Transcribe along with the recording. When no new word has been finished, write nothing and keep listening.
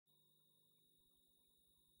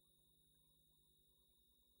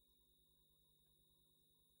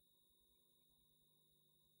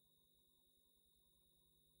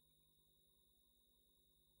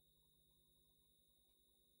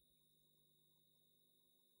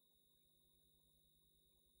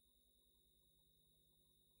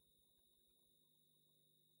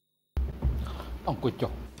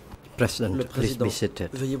President, Le please président, be seated.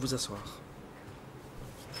 veuillez vous asseoir.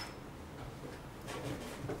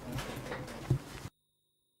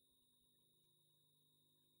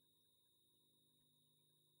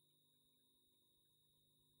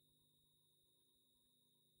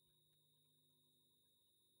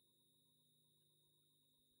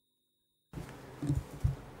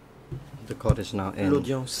 The court is now in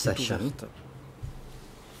L'audience est session. ouverte.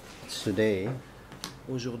 Today,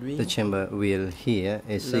 Aujourd'hui, the chamber will hear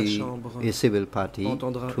a civil party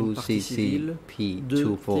entendra to une partie civile CCP de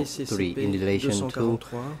 243 in relation to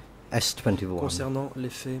 243 S21. concernant les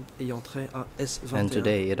faits ayant trait à And S21.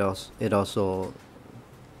 today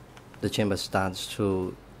the chamber starts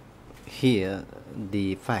to hear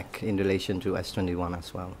the fact in relation to S21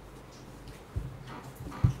 as well.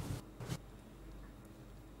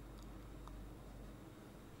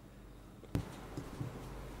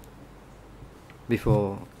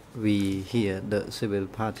 Before we hear the civil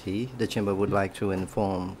party, the chamber would like to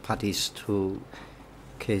inform parties to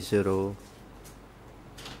K002/02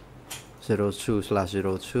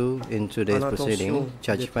 in today's proceeding.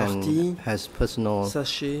 Judge Fan has personal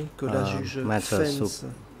matters to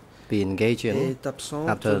be engaged in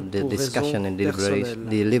after the discussion and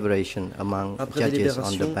deliberation among judges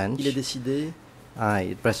on the bench.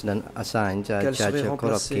 I, President, assigned Judge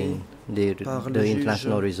Korokin, the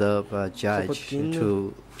International Reserve Judge,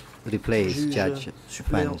 to replace Judge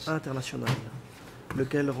Fence.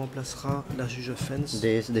 Lequel remplacera la juge Fence.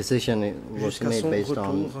 This decision was made based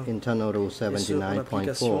on internal rule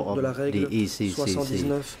 79.4 of the ECCC.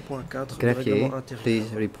 Greffier, please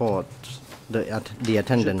report the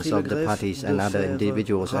attendance of the parties and other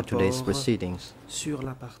individuals at today's proceedings.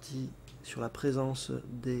 Sur la présence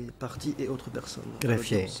des partis et autres personnes.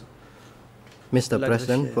 Greffier. Mr.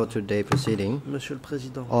 President, for today's proceeding, Monsieur le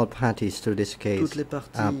Président, all parties to this case toutes les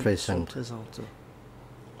parties are sont present. présentes.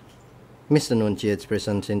 Mr. Nunchi is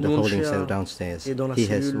present in the holding cell downstairs. He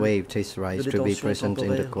has waived his right to be present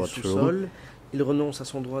in the courtroom. Il renonce à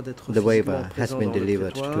son droit d'être The waiver has présent been dans le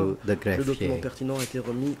delivered prétoire. to the Le document greffier. pertinent a été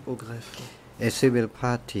remis au greffe. A civil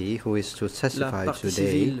party who is to La testify partie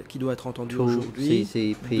today civile qui doit être entendue to aujourd'hui,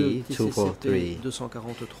 CCP 243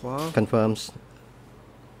 243, confirms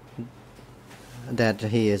that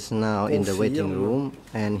he is now in the waiting room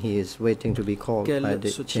and he is waiting to be called by qu'elle the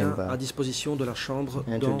se tient à chamber. disposition de la chambre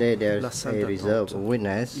And dans today there la is salle a reserve d'attente.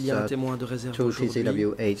 witness Il y a un témoin de réserve to aujourd'hui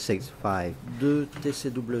TCW 865. de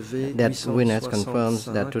TCW That witness confirms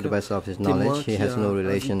that to the 865, best of his témoin knowledge he qui has a no indiqué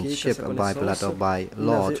relationship qu'à sa by blood or by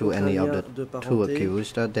law n'avait to any aucun of lien the de two parenté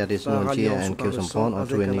accused, that is par Nunchia alliance and ou par le Kyosampon, sang or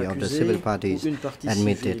to avec any un of the accusé civil ou parties une partie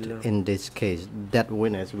admitted civile. in this case. That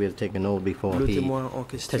witness will take an oath before Le he témoin en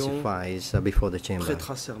question testifies before the chamber.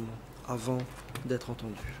 prêtera serment avant d'être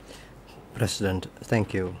entendu. President,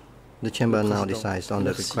 thank you. The chamber now decides on the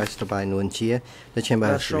Merci. request by Nunchia. The chamber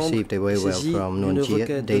La has Chambre received a waiver saisit from d'une Nunchia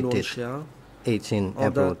requête de dated Nunchia 18 en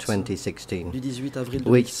April date 2016, du 18 avril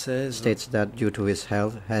which 2016. states that due to his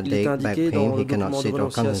health, Il est headache, back indiqué pain, dans he le cannot document de sit or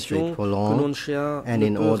concentrate renonciation for que long, Nunchia and ne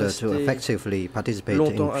in peut order to rester effectively participate in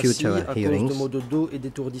longtemps assis future à cause de hearings, maux de dos et he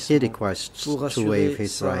d'étourdissement. requests Pour to assurer waive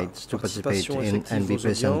his sa rights to participate participation in and be effective aux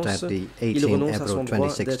present audiences, at the il 18 renonce à April son droit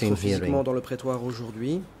 2016 d'être physiquement hearing. dans le prétoire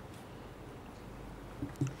aujourd'hui.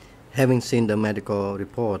 Having seen the medical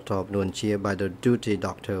report of Nunchia by the duty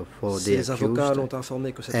doctor for the Ses avocats accused l'ont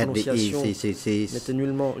informé que cette at the renonciation ECCC's n'était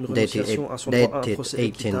nullement une dated renonciation à son droit à un 18 procès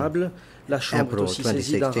équitable. La Chambre est April aussi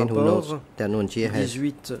saisie d'un 2016, who rapport notes that Nunchia has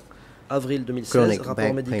 18 avril 2016, chronic rapport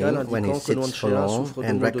back médical pain when he indiquant que sits for Nunchia long souffre de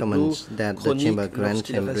and maux de dos recommends that the chroniques chamber grant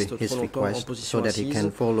lorsqu'il him reste his trop longtemps en request position so that he assise.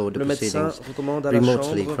 can follow the Le médecin proceedings recommande à la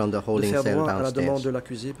remotely Chambre from the de holding faire cell droit à la demande de downstairs.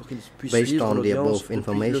 l'accusé pour qu'il puisse Based suivre on the l'audience above depuis le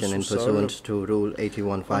information and sous-sol. pursuant to Rule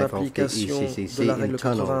 81.5 En of the application de ECCC la règle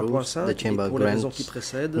internal rules, 81.5 the et chamber pour les raisons qui grants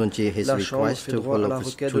précèdent, Nunchia his la Chambre request fait to droit à la follow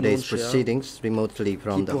requête de today's Nunchia proceedings remotely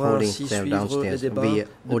from qui the pourra holding ainsi cell suivre les downstairs débats via depuis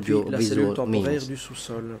la cellule audio-visual temporaire means. du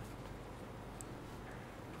sous-sol.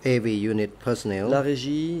 AV unit La personnel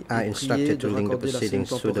régie are est priée instructed de to link the raccorder la cellule proceedings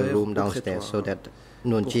to the temporaire room au downstairs so prétoire that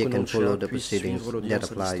pour Nunchia que can follow Nunchia the puisse proceedings. suivre That l'audience à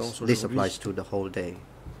applies. distance This aujourd'hui. applies to the whole day.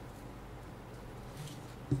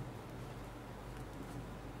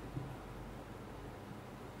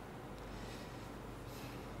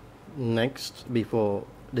 Next, before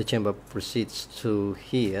the chamber proceeds to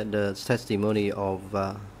hear the testimony of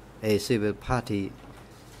a civil party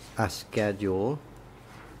as scheduled,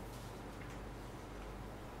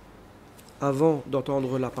 Avant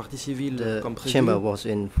d'entendre la partie civile the comme prévu, chamber was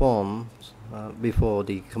informed before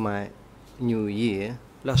the Khmer New Year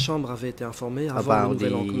la Chambre avait été informée avant le about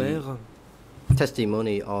Nouvel An the Khmer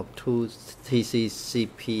testimony of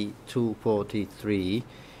TCCP 243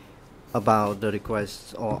 about the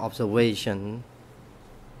request or observation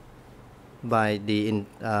by the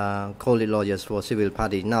co-lead lawyers for civil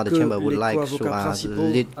parties. Now the chamber would like to ask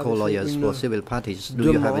lead co-lawyers for civil parties.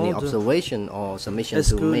 Do you have any observation or submission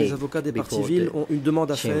to make? Est-ce que les avocats des parties civiles ont une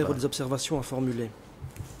demande à faire ou des observations à formuler?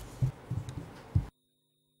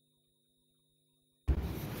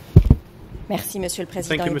 Merci, Monsieur le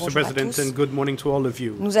Président. Thank you, Mr. President, and good morning to all of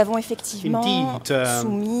you. Nous avons effectivement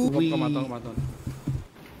soumis...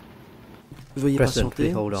 Veuillez patienter,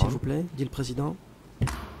 s'il vous plaît, dit le Président.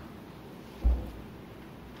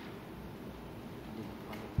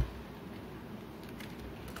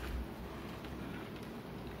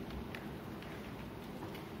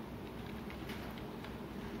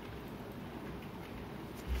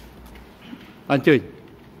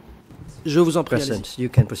 Je vous en prie. President, you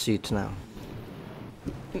can proceed now.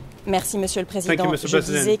 Merci, Monsieur le Président. Je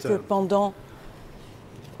disais que pendant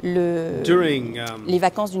les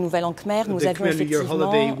vacances du Nouvel An Khmer, nous avions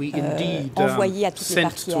effectivement envoyé à toutes les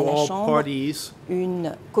parties à la Chambre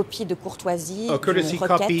une copie de courtoisie d'une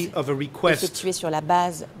requête effectuée sur la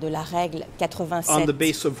base de la règle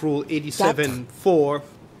 87.4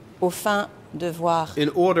 au fin de voir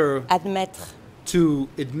admettre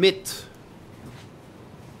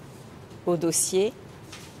au dossier.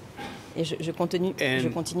 Et je continue,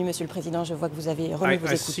 Monsieur le Président, je vois que vous avez remis vos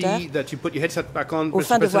écouteurs. Au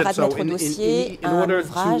fin de voir admettre au dossier un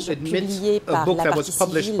ouvrage publié par la partie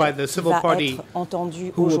civile va être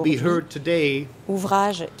entendu aujourd'hui.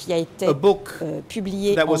 Ouvrage qui a été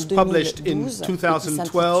publié en 2012 et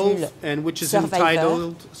qui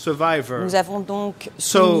s'intitule Survivor. Nous avons donc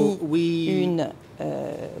soumis une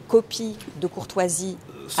copie de courtoisie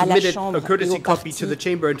à la Chambre et aux parties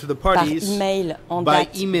par email en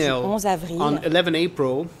date du 11 avril.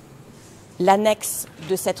 L'annexe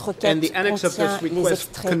de cette requête contient les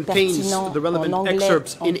extraits pertinents en anglais,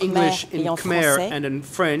 en khmer et en français.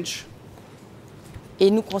 Et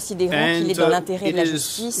nous considérons qu'il est dans l'intérêt de la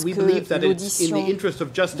justice que l'audition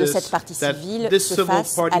de cette partie civile se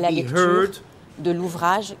fasse à la lecture de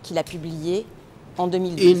l'ouvrage qu'il a publié en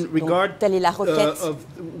 2012. Donc, telle est la requête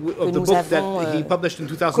que nous avons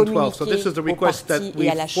communiquée aux parties et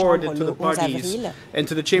à la Chambre le 11 avril. Nous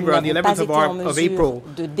n'avons pas été en mesure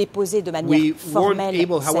de déposer de manière formelle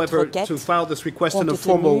cette requête compte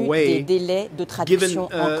tenu des délais de traduction en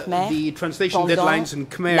khmer pendant la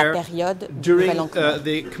période du Nouvel An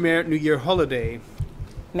khmer.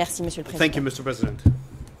 Merci, Monsieur le Président. Thank you, Mr. President.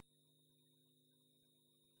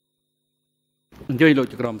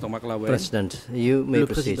 President, you may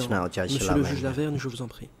proceed now, Judge Monsieur le juge Laverne, je vous en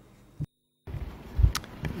prie.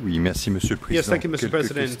 Oui, merci, Monsieur le Président. Yes, thank you, Mr.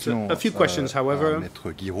 President. A few questions, however,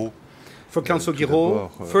 for Council Guiraud.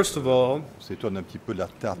 First of all,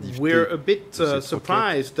 we're a bit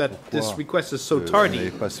surprised that this request is so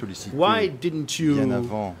tardy. Why didn't you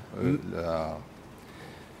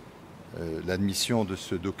l'admission de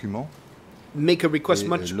ce document make a request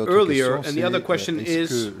much earlier? And the other question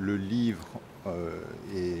is,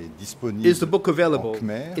 is the book available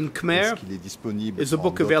in Khmer? Is the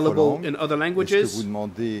book available in other languages?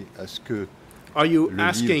 Are you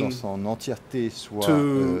asking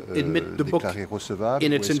to admit the book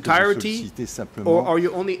in its entirety, or are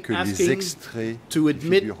you only asking to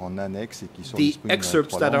admit the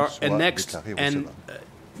excerpts that are annexed and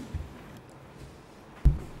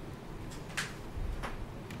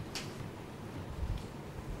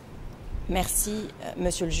Merci,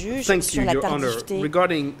 Monsieur le Juge. Thank sur you, la Your Honor. tardivité,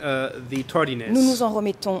 Regarding the tardiness, nous nous en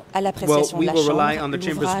remettons à l'appréciation de la will Chambre. rely on the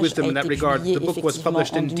Chamber's L'ouvrage wisdom in a that été regard. publié The book was effectivement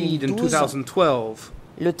published en indeed in 2012. 2012.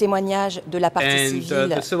 Le témoignage de la partie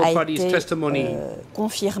civile a été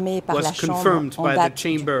confirmé par la Chambre en date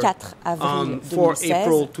du 4 avril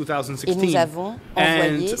 2016 et nous avons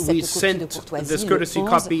envoyé cette copie de courtoisie le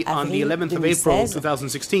 11 avril 2016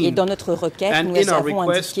 et dans notre requête nous avons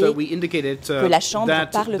indiqué que la Chambre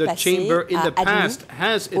par le passé a admis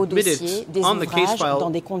au dossier des ouvrages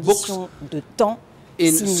dans des conditions de temps in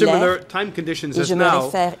similaires, similar time conditions et as je me now,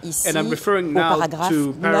 réfère ici and I'm referring au now paragraphe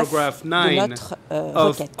to 9 paragraph de 9 notre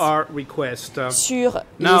of requête. our request. Sur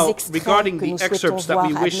Now, les extraits regarding que nous the souhaitons excerpts that voir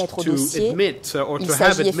we wish admettre au to dossier, admit or il to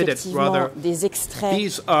have s'agit admitted, effectivement rather, des extraits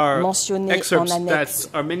these are mentionnés en excerpts annexe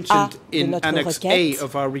that are A mentioned de in notre Annex requête. A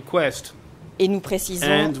of our request. Et nous précisons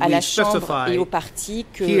And à la we Chambre specify et aux parties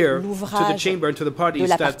que here to the l'ouvrage Chamber and to the de parties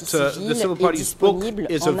la that partie the civile civil est parties book disponible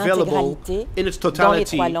is en available intégralité in its dans les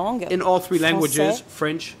totality trois langues, in all three languages, français,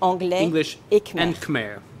 French, anglais English, et khmer. and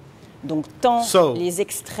Khmer. Donc tant So, les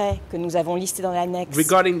extraits que nous avons listés dans l'annexe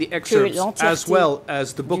regarding the que excerpts as l'entièreté well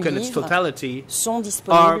as the book du in its livre totality sont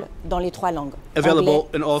disponibles dans les trois langues, available anglais,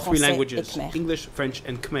 in all three français et languages, khmer. English, French,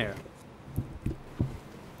 and Khmer.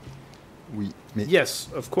 Oui, mais yes,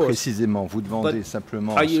 of course. Précisément, vous demandez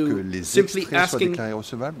simplement à ce que les extraits soient déclarés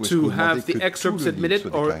recevables ou est-ce que vous demandez que tout le livre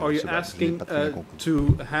soit déclaré recevable? Asking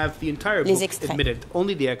to have the entire book admitted?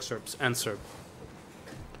 Only the excerpts. Answer.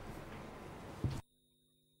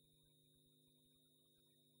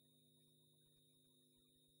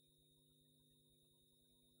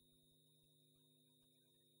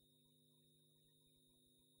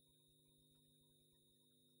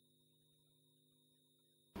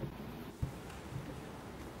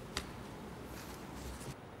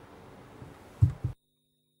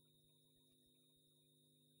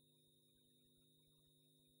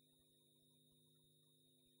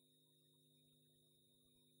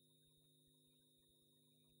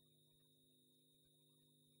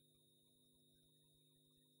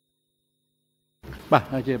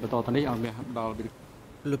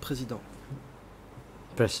 Le président.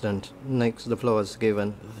 President, next the floor is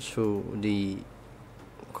given to the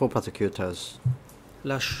co-prosecutors.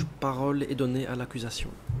 La parole est donnée à l'accusation.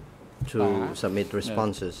 To submit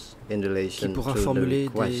responses in relation qui pourra to formuler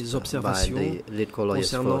the des observations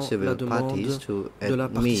concernant la demande de la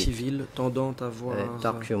partie civile tendant à voir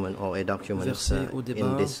versé au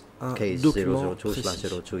débat un document précis.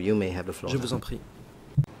 Je vous en prie.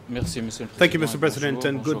 Merci, Monsieur le Président. Thank you, Mr. President,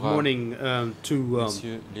 and good morning to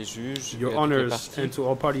les juges your honors and to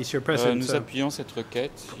all parties here present. Nous appuyons cette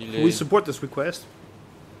requête. We support this request.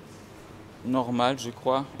 Normal, je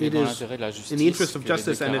crois, et dans l'intérêt de la justice, in the interest of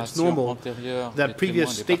justice, and it's normal that previous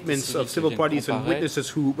statements of civil parties and witnesses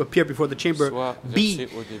who appear before the chamber be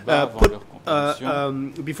put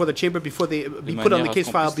before the chamber before they be put on the case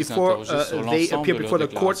file before they appear before the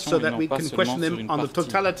court, so that we can question them on the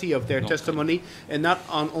totality of their testimony and not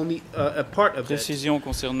on only a part of it.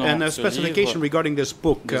 And a specification regarding this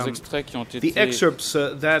book, the excerpts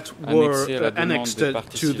that were annexed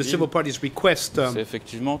to the civil parties' request. C'est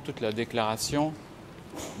effectivement toute la déclaration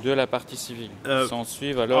de la partie civile. S'en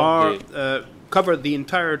suivent alors cover the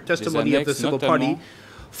entire testimony of the civil party,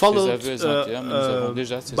 followed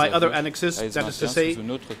by other annexes, that is to say,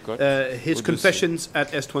 his confessions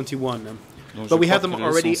at S21. But we have them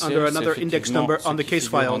already under another index number on the case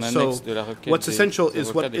file. So what's essential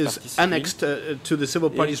is what is annexed to the civil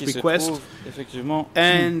party's request.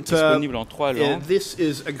 And this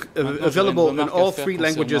is available in all three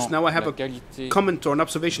languages. Now I have a comment or an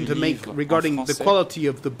observation to make regarding the quality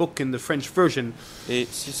of the book in the French version.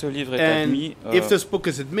 And if this book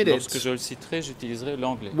is admitted,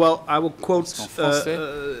 well, I will quote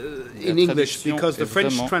in English because the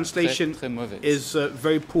French translation is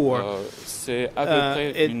very poor. C'est à peu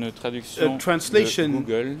près une traduction de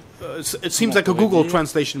Google. It seems like a Google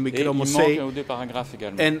translation, we could almost say.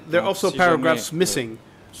 And there are also paragraphs missing.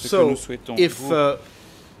 So if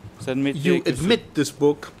you admit this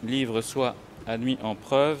book livre soit admis en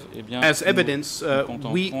preuve, eh bien, as evidence,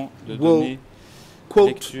 we will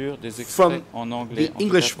quote from the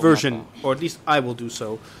English version, or at least I will do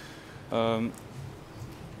so.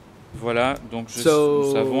 Voilà, donc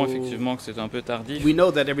nous savons effectivement que c'est un peu tardif, we know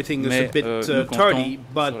that everything is a bit tardy,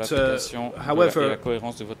 but however, la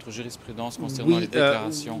cohérence de votre jurisprudence concernant les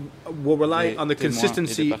déclarations will rely on the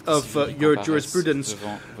consistency of your jurisprudence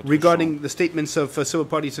regarding the statements of civil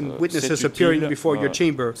parties and witnesses appearing before your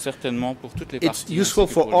chamber. Certainement pour toutes les parties. It's useful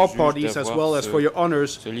for all parties as well as for your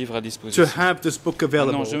honors to have this book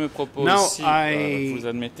available. Je me propose, now si vous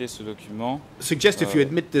admettez ce document, suggest if you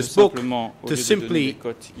admit this book to simply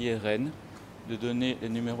de donner les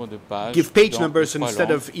numéros de page, give page numbers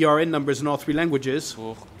instead of ERN numbers in all three languages,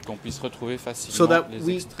 pour qu'on puisse retrouver facilement so that les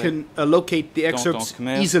we can locate the excerpts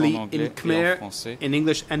easily in Khmer, in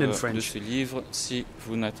English and in French. De ce livre, si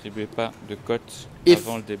vous n'attribuez pas de cote if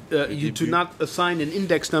avant le you do not assign an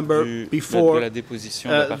index number before de la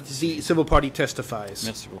déposition de the civil party testifies.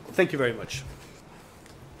 Merci beaucoup. Thank you very much.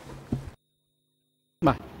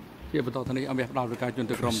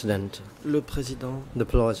 President, le président. The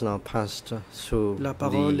floor is now passed to la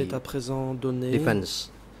parole est à présent donnée defense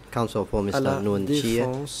counsel for Mr. à la Nguyen Chia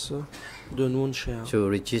défense de Nguyen Chia, to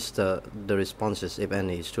register the responses, if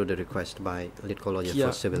any, to the request by lead lawyer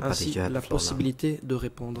for civil party. Qui a ainsi la possibilité de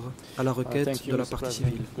répondre à la requête de la partie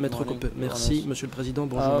civile. Maître Coppe, merci, Monsieur le Président.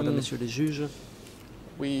 Bonjour, Mesdames, Messieurs les juges.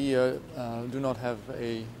 We do not have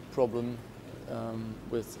a problem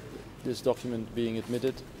with this document being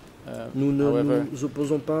admitted. Nous ne nous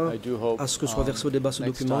opposons pas à ce que soit versé au débat ce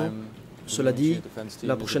document. Cela dit,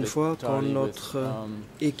 la prochaine fois, quand notre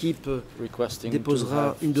équipe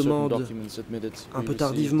déposera une demande un peu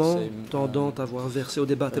tardivement, tendant à voir versé au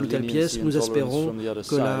débat telle ou telle pièce, nous espérons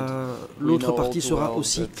que l'autre partie sera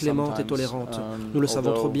aussi clémente et tolérante. Nous le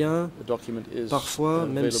savons trop bien. Parfois,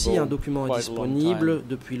 même si un document est disponible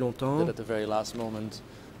depuis longtemps,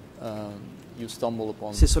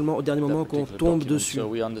 c'est seulement au dernier moment qu'on tombe dessus.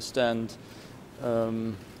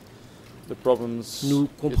 Nous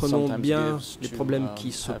comprenons bien les problèmes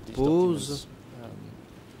qui se posent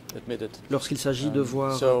lorsqu'il s'agit de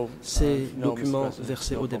voir ces documents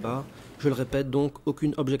versés au débat. Je le répète donc,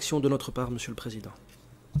 aucune objection de notre part, Monsieur le Président.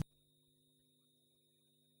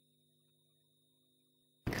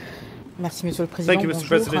 Merci, Monsieur le Président. Thank you, Mr.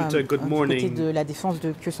 President. Good morning. Du côté de la défense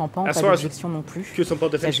de Khieu Sampang, As pas far as d'objection non plus. Khieu Sampang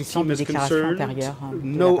defense team is concerned,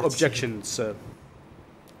 no objections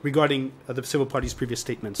regarding the civil party's previous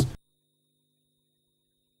statements.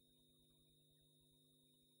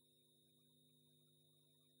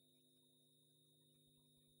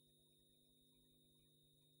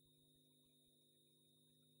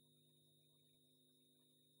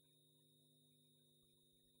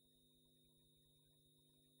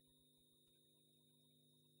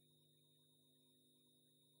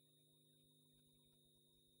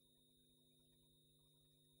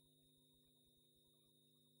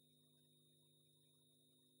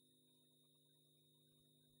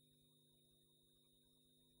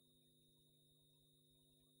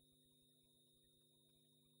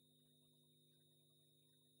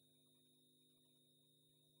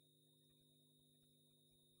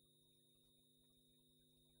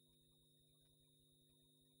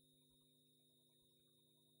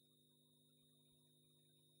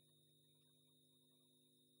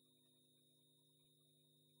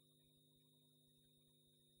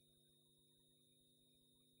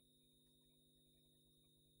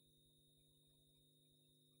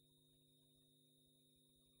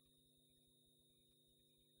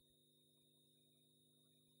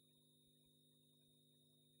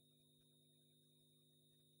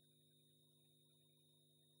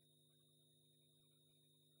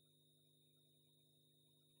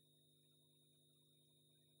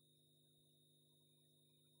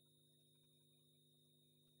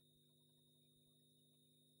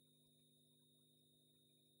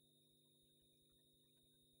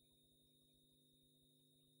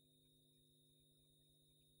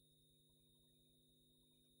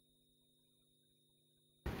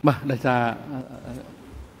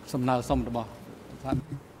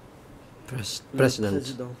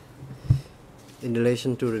 President, in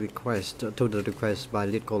relation to the request by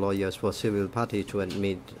lead co-lawyers for civil party to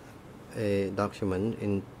admit a document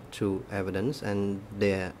into evidence, and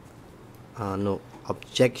there are no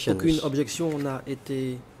objections. Aucune objection n'a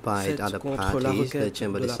été faite contre la requête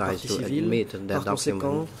de la partie civile. Par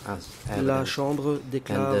conséquent, la Chambre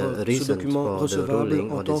déclare ce document recevable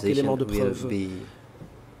en tant qu'élément de preuve.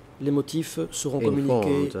 Les motifs seront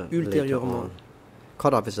communiqués ultérieurement.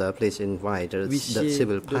 Court officer, please invite the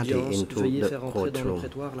civil party into veuillez the faire entrer dans le courtroom.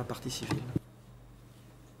 prétoire la partie civile.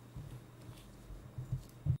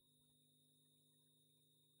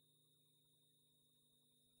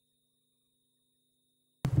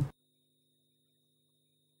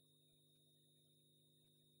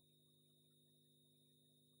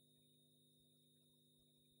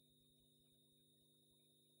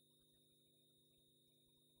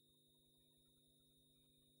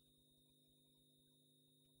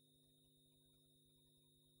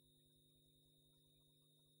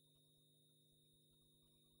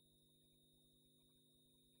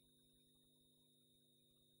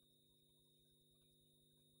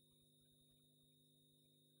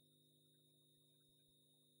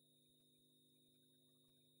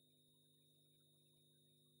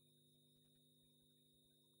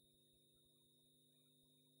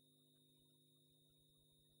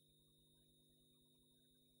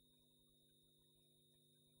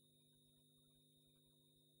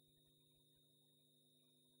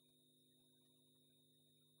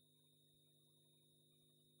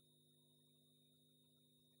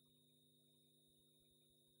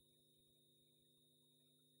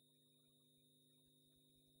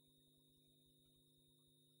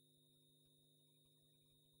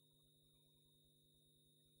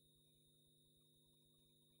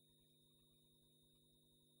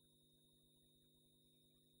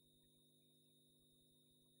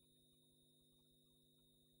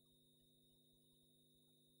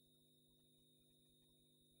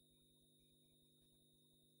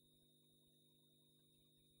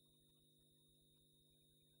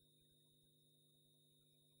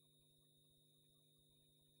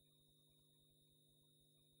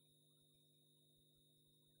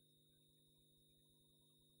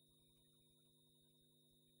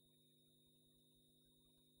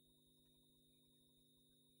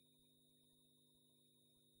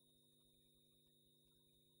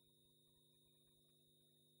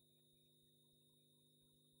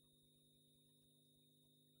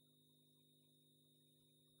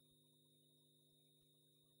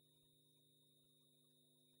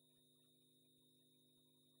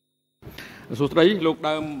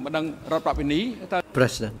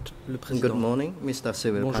 President, good morning, Mr.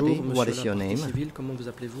 Civil Party. What is your name? Civil, comment vous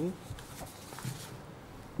appelez-vous?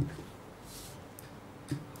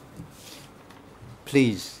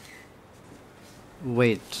 Please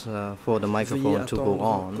wait for the microphone to go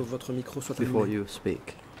on before you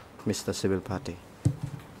speak, Mr. Civil Party.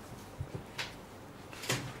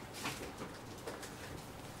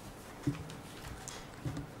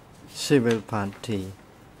 Civil Party.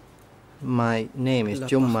 My name is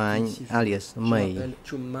Chum Mei alias Mei.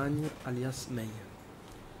 Chum Mei alias Mei.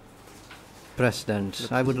 President,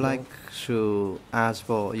 I would like to ask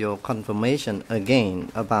for your confirmation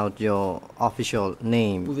again about your official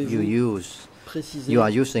name you use. You are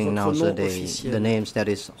using nowadays the names that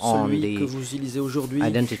is on the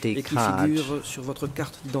identity card.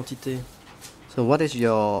 So what is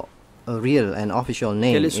your real and official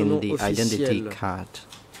name in the identity card?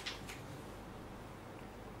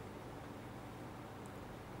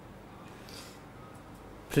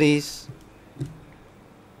 Please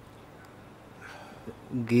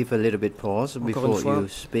give a little bit pause before you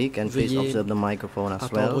speak, and please observe the microphone as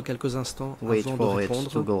well. Wait for it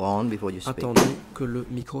to go on before you speak. Attendez que le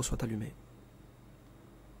micro soit allumé.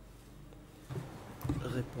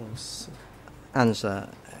 Réponse. Answer.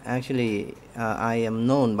 Actually, I am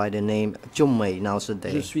known by the name Chum Mei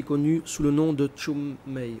nowadays. Je suis connu sous le nom de Chum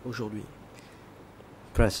Mei aujourd'hui.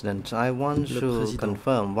 President, I want to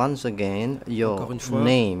confirm once again your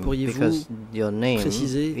name, because your name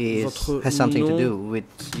has something to do with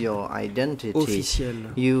your identity.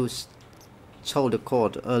 You told the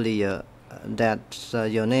court earlier that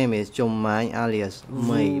your name is Chum Mei alias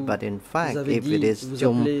Mei, but in fact, if it is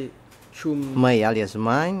Chum Mei alias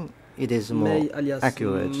Mei, it is more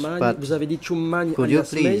accurate. But could you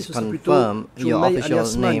please confirm your official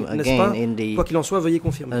name again in the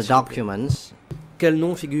documents? Quel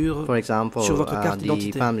nom figure For example, sur votre carte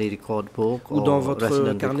d'identité family record book ou dans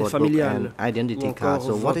votre carnet familial identity card.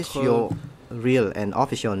 So what is your real and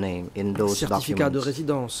official name in those certificat documents? de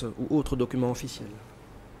résidence ou autre document officiel?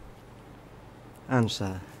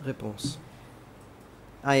 Answer. Réponse.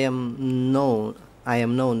 I am known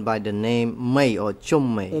by the name Mei or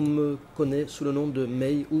Chum Mei. On me connaît sous le nom de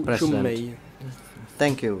Mei ou Chum Mei.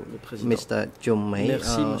 Thank you, Mr. Chum Mei.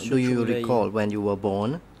 Merci, do you Chum Mei. recall when you were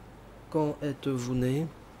born? Quand êtes-vous né?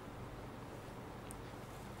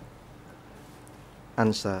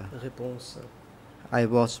 Answer. Réponse. I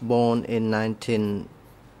was born in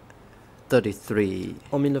 1933.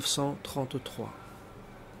 En 1933.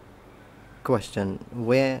 Question.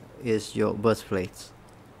 Where is your birthplace?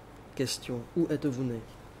 Question. Où êtes-vous né?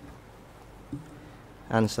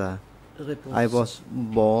 Answer. Réponse. I was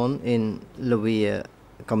born in Louviers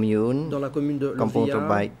commune, dans la commune de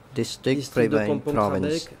Louviers, district Préveng,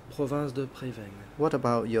 province. Province de Préveng. What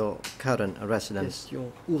about your current residence?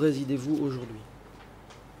 Question. Où résidez-vous aujourd'hui?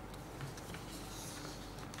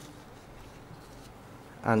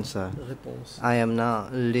 Answer. Réponse. I am now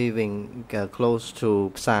living close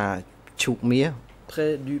to Psa Chum Mei,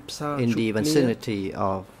 près du Psa in the vicinity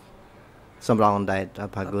of Samrongdait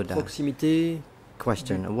Pagoda. Proximité.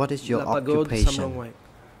 Question. What is your pagode occupation?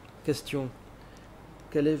 Question.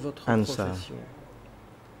 Quelle est votre Answer. profession?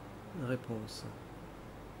 Réponse.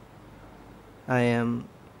 I am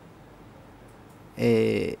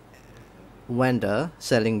a vendor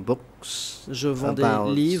selling books. Je vends about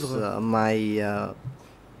des livres my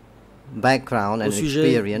background and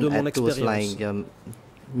experience at Tuolsleng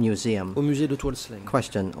Museum. Au musée de Tuolsleng.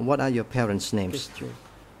 Question. What are your parents' names? Question.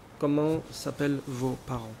 Comment s'appellent vos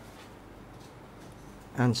parents?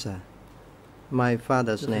 Answer. My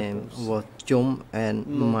father's name was Chum and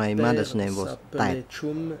my mother's name was Tai.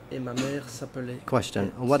 Chum et ma mère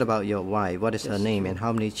Question. What about your wife? What is her name and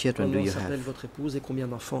how many children do you have? Comment s'appelle have? votre épouse et combien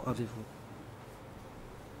d'enfants avez-vous?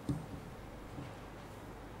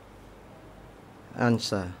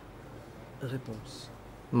 Answer. Réponse.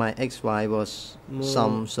 My ex-wife was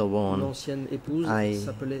Som Savon. Mon ancienne épouse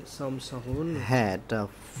s'appelait Som Savon. Had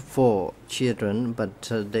 4 children, but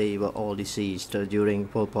they were all deceased during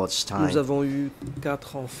Pol Pot's time. Nous avons eu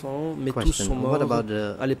 4 enfants, mais tous sont morts What about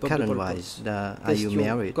à l'époque de Pol Pot. Are you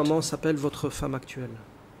married? Comment s'appelle votre femme actuelle?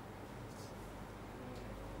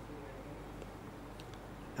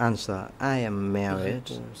 Answer. I am married.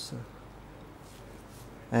 Réponse.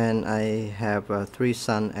 And I have 3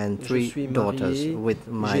 sons and 3 daughters with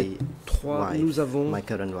my wife, my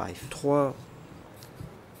current wife. 3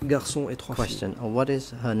 garçons et 3 Question. filles. What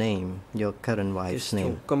is her name, your current wife's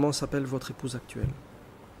name? Comment s'appelle votre épouse actuelle?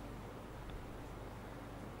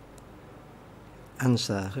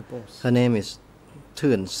 Answer. Réponse. Her name is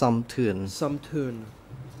Thun, Som Thun. Som Thun.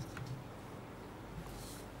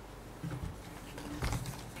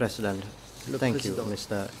 President. Thank you,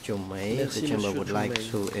 Mr. Chum Mei. The Chamber would like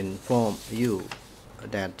to inform you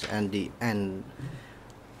that at the end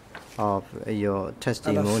of your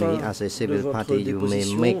testimony as a civil party, you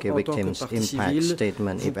may make a victim's impact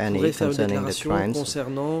statement, if any, concerning the crimes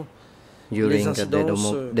during the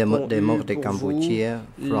Democratic Cambodia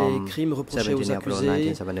from 17 April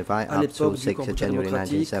 1975 up to 6 January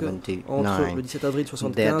 1979.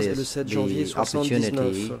 That is the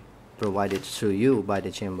opportunity provided to you by the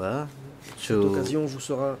Chamber to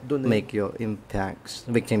make your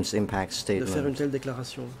victim's impact statement.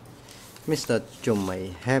 Mr. Chum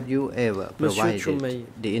Mei, have you ever provided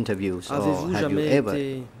the interviews, or have you ever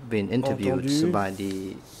been interviewed by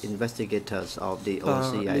the investigators of the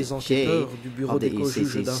OCIJ, of the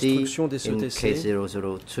ECCC in case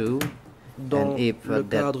 002? And if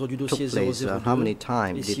that took place, how many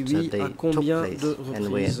times did they took place,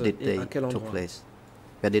 and where did they took place?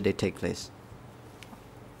 Where did they take place?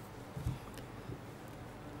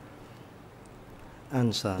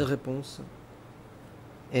 Answer.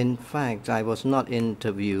 In fact, I was not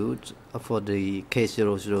interviewed for the case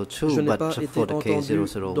 002, but for the case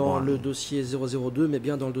 001. Dans le dossier 002, mais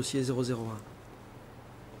bien dans le dossier 001.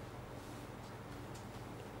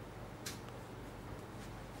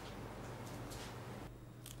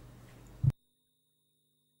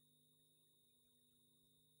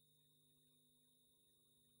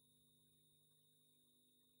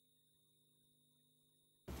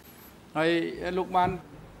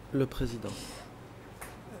 Le président.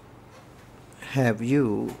 Have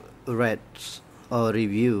you read or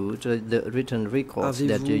reviewed the written records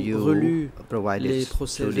that you provided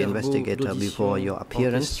to the investigator before your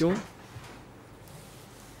appearance?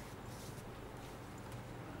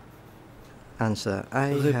 Answer. I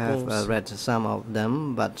have read some of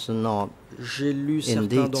them, but not in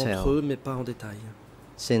detail,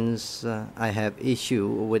 since I have issue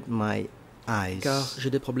with my eyes. Car j'ai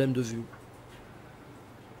des problèmes de vue.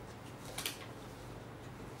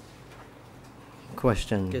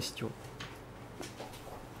 Question.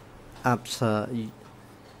 After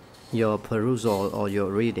your perusal or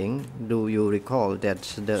your reading, do you recall that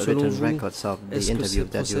the written records of the interview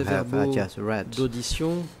that you have just read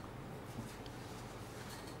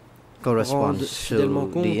corresponds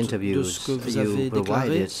to the interviews you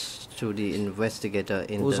provided to the investigator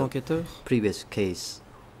in the previous case?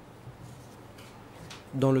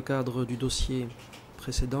 Dans le cadre du dossier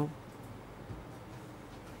précédent.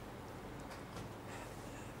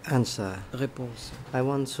 Answer. Réponse. I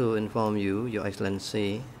want to inform you, Your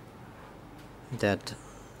Excellency, that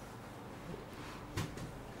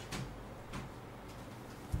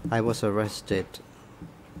I was arrested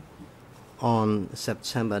on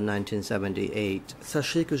September 1978.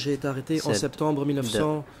 Sachez que j'ai été arrêté en septembre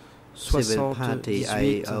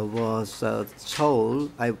 1978.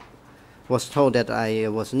 I was told that I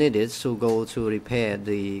was needed to go to repair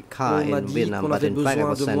the car in Vietnam, but in fact I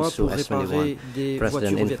was sent to S21.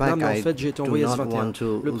 President, in fact I do not want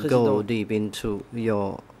to go deep into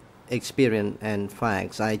your experience and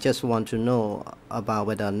facts. I just want to know about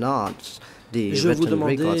whether or not the written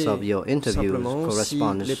records of your interviews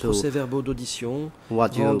correspond to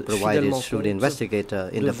what you provided to the investigator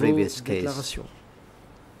in the previous case.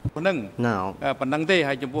 Now, do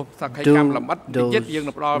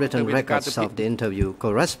those written records of the interview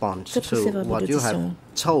correspond to what you have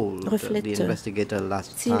told the investigator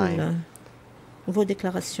last time? Vos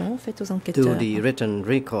déclarations faites aux Do enquêteurs. the written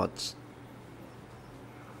records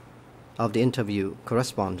of the interview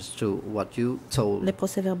correspond to what you told Les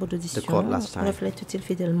procès-verbaux the court d'audition last time? reflètent-ils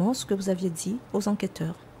fidèlement ce que vous aviez dit aux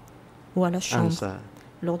enquêteurs ou à la Chambre Answer.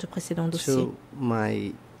 lors du précédent dossier? To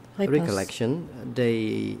my Réponse. recollection,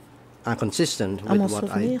 they are consistent À mon with what I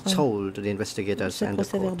souvenir, told the investigators Ces and the court.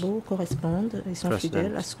 procès-verbaux correspondent et sont President.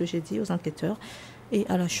 fidèles à ce que j'ai dit aux enquêteurs et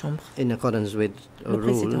à la Chambre. In accordance with Le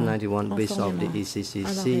Rule président, 91 bis of the conformément à la ECCC,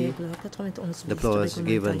 règle 91 the bis floor du is règlement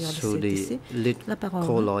given intérieur to du the CCC. lead La parole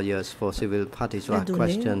co-lawyers for civil parties to est ask donnée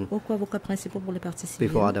questions aux co-avocats principaux pour les parties civiles.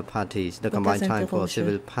 before other parties. The Pour combined qu'elles time for interrogent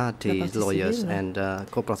civil la parties, partie lawyers, civile. and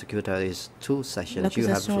co-prosecutor is 2 sessions. You have the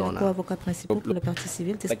L'accusation et floor les now. co-avocats principaux pour les parties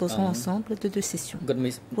civiles disposeront ensemble de 2 sessions.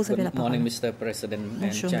 Vous avez la parole. Good morning, Mr. President and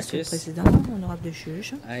Bonjour, Monsieur le judges. Président, honorable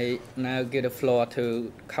juge. I now give the floor to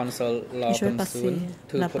Counsel Law Je vais passer Consul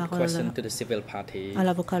to la put parole question to the civil party. à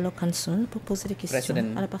l'avocat Law Counsel pour poser des questions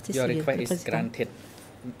President, à la partie your civile. Le request is Président, granted.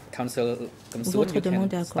 Counsel Consul, votre you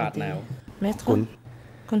demande est can start accordée. now. Maître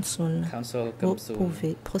Counsel, Counsel vous Consul.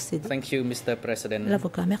 pouvez procéder. Thank you, Mr. President.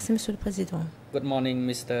 L'avocat, merci Monsieur le Président. Good morning,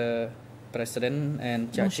 Mr. President and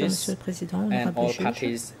Bonjour Monsieur judges le Président, and honorable all juge.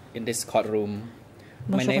 parties in this courtroom.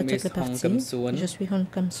 My Bonjour à name toutes is les Hong parties. Kam Soon, Je suis Hong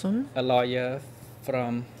Kam Soon, a lawyer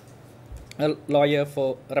from a lawyer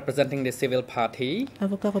for representing the civil party.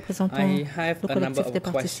 Avocat représentant I have le a number collectif des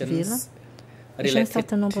of parties civiles. questions J'ai un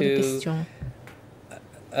certain nombre de related questions.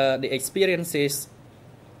 to the experiences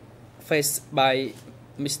faced by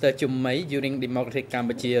Mr. Chum Mei during the Democratic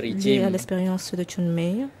Cambodia Liées à regime. l'expérience de Chum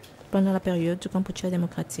Mei pendant la période du Cambodge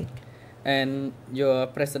démocratique. And your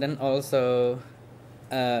president also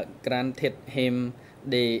granted him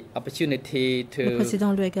the opportunity Le to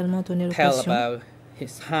président lui a également donné tell l'occasion about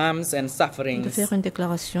his harms and de sufferings. faire une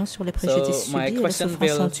déclaration sur les préjudices So my subis et les question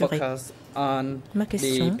souffrances will endurées. focus on Ma the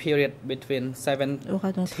question period between 17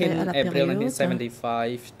 aura donc trait à la April période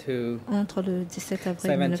 1975 to entre le 17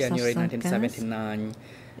 avril 7 January 1975 1979.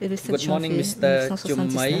 et le 7 Good morning, janvier Mr. Chum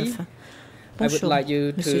Mei. 1979. I would Bonjour, like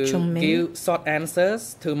you Monsieur Chum to Mei. give short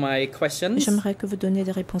answers to my questions. J'aimerais que vous donniez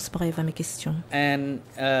des réponses brèves à mes questions. And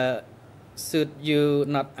should you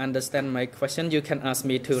not understand my question, you can ask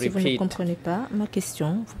me to Si vous ne repeat. comprenez pas ma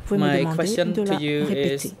question, vous pouvez me My demander question de la to you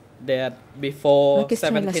répéter. is that before Ma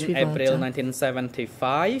question est la 17 suivante. April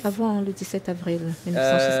 1975, Avant le 17 avril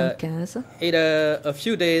 1975, either a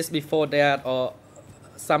few days before that or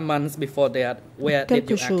some months before that, where did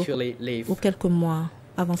you quelques jours actually live? ou quelques mois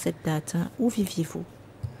avant cette date, où viviez-vous?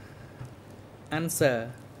 Answer.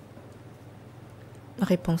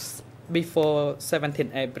 Réponse. Before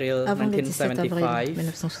 17 April Avant le 17 avril 1975,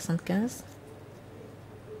 1975,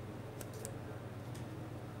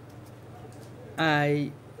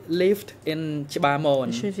 I lived in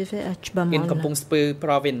Chbamon, je vivais à in Chbamon, Kampong Speu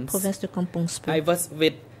province. province de Kampong Speu. I was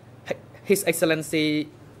with His Excellency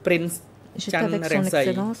Prince J'étais Chan avec son Rengsay.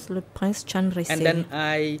 Excellence le prince Chum Mei. And then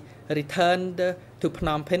I returned to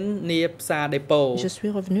Phnom Penh near Psa Depot Je suis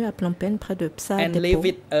revenu à Phnom Penh près de Psa and lived Depot.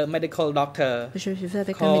 with a medical doctor Je vivais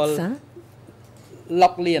avec un called médecin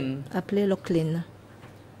Loc Lien appelé Locklin.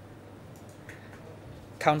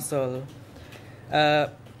 Counsel.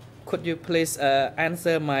 Could you please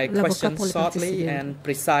answer my L'avocat question pour les parties shortly civiles. and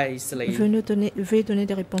precisely? Veuillez donner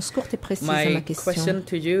des réponses courtes et précises à ma My question, question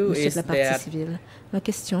to you monsieur is de la partie that civile. Ma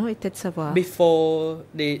question était de savoir, before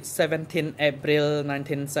the 17 April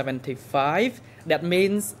 1975, that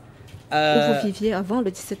means où vous viviez avant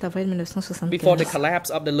le 17 avril before the 1975, collapse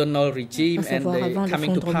of the Lon Nol regime à and savoir avant the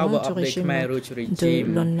coming to power l'effondrement du of the régime Khmer Rouge de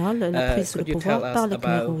regime. Lon Nol, la prise de Could you pouvoir tell us par les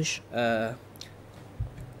Khmer about Rouges.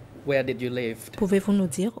 where did you live? Pouvez-vous nous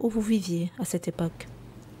dire où vous viviez à cette époque?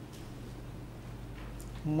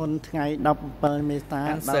 Answer.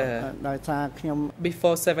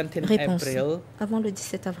 Before 17 Réponse. April, Avant le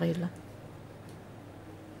 17 avril.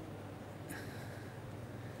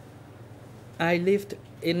 I lived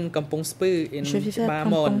in Kampong Speu in Je vivais à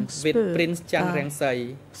Bamon Kampong with Speu, Prince Chan à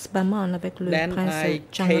Rengsay. Sbamon avec le Then prince I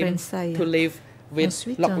Chang came Rengsay. to live with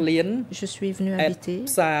Ensuite, Loc Lien. je suis venu at habiter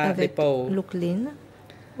Psa avec Depot. Locklin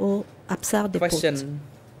à Psa Depot. Question.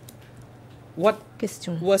 What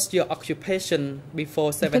Question. was your occupation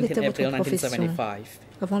before Quelle 17 était votre April profession 1975?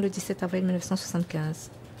 avant le 17 avril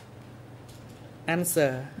 1975?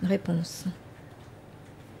 Answer. Réponse.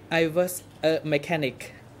 I was a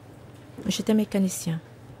mechanic. J'étais mécanicien.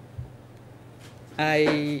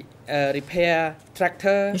 I repair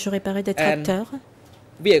tractor Je réparais des and tracteurs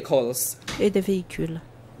vehicles. et des véhicules.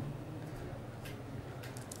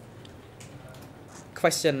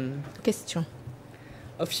 Question. Question.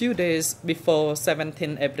 A few days before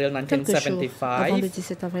 17 April Quelques jours avant le 1975,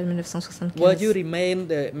 17 avril were you 1975, remain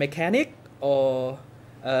the mechanic or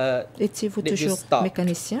étiez-vous did you toujours stop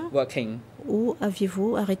mécanicien working? ou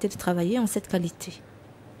aviez-vous arrêté de travailler en cette qualité?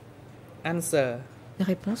 Answer.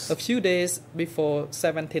 Réponse. A few days before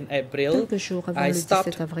 17 April, Quelques jours avant I le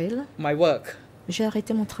stopped 17 avril, my work j'ai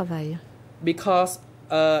arrêté mon travail because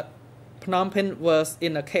Phnom Penh was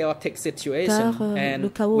in a chaotic situation car le and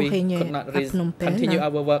chaos we régnait could not à Phnom Penh continue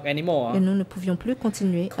our work anymore. et nous ne pouvions plus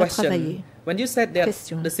continuer à travailler. Question. When you said that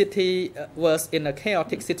Question. the city was in a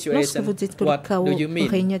chaotic Lorsque situation, vous dites que le what chaos do you mean?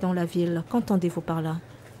 régnait dans la ville, qu'entendez-vous par là?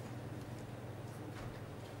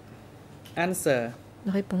 Answer.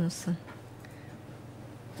 Réponse.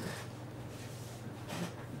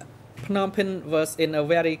 Phnom Penh was in a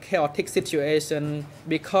very chaotic situation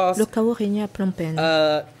because Le chaos régnait à Phnom Penh.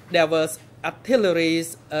 there was artillery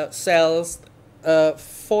shells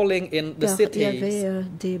falling in the Car il y city. avait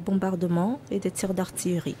des bombardements et des tirs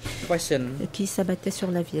d'artillerie Question. qui s'abattaient sur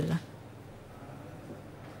la ville.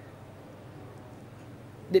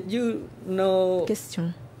 Did you know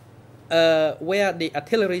Question. where the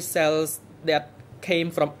artillery shells that came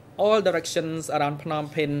from all directions around Phnom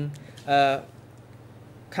Penh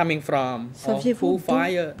coming from? Or who Saviez-vous d'où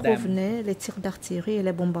fired them? provenaient les tirs d'artillerie et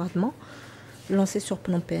les bombardements lancés sur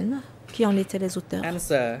Phnom Penh? Qui en étaient les auteurs?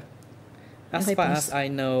 Answer. As far Réponse. as I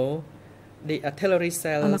know, The artillery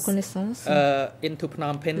cells à ma connaissance, into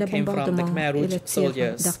Phnom Penh les came from the Khmer bombardements et Rouge les tirs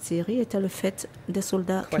soldiers. d'artillerie étaient le fait des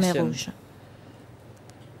soldats Khmer Rouge.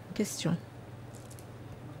 Question.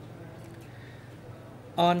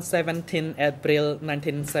 On 17 April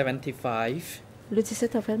 1975, le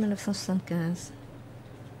 17 avril 1975,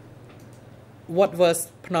 what was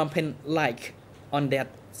Phnom Penh like on that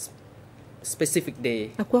specific day?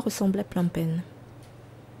 À quoi ressemblait Phnom Penh?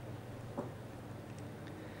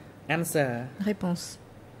 Answer. Réponse.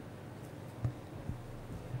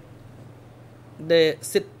 The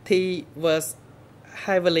city was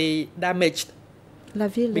heavily damaged La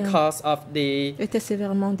ville because of the était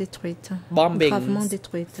sévèrement détruite, bombings. Gravement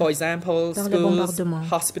détruite. For example, par les bombardements.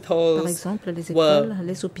 hospitals par exemple, les écoles,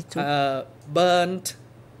 les hôpitaux burnt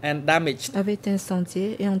and damaged. Avaient été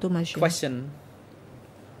incendiés et endommagés. Question.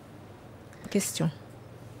 Question.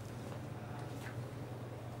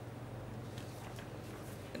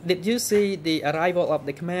 Did you see the arrival of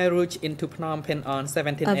the Khmer Rouge into Phnom Penh on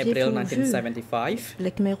 17 April 1975? Les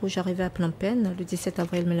Khmer Rouges arrivaient à Phnom Penh le 17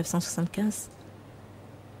 avril 1975.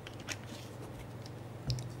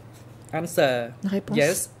 Answer. Réponse.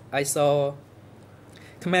 Yes, I saw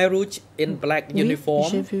Khmer Rouge in black oui, uniform.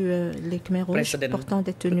 J'ai vu les Khmer Rouges portant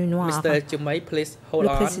des tenues noires. Mr. Chum Mei, please hold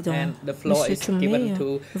on, and the floor is given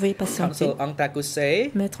to Council Antaguse.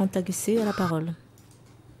 Maître Antaguse a la parole.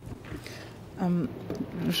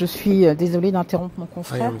 Je suis désolée d'interrompre mon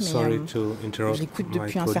confrère, mais j'écoute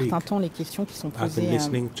depuis un certain temps les questions qui sont posées à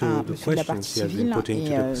monsieur de la partie civile et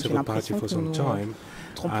j'ai l'impression que nous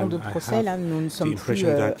trompons de procès. Là, nous ne sommes plus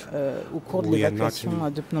au cours de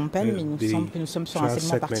l'évacuation de Phnom Penh, mais il nous semble que nous sommes sur un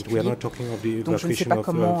segment particulier. Donc je ne sais pas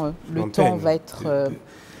comment le temps va être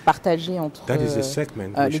partagé entre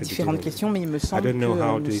les différentes questions, mais il me semble que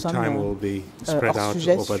nous sommes hors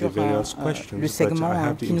sujet sur le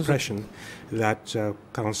segment qui nous occupe. That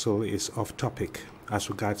council is off topic as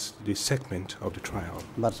regards the segment of the trial.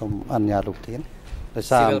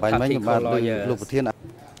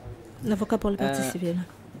 L'avocat pour le parti civil.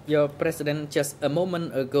 Your president just a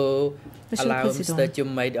moment ago allowed Mr.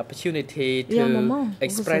 Chum Mei the opportunity to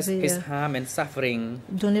express his harm and suffering.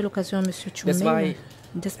 Donner l'occasion à Monsieur Chum Mei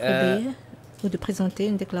d'exprimer ou de présenter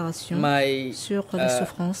une déclaration sur les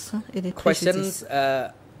souffrances et les préjudices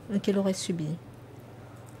qu'il aurait subis.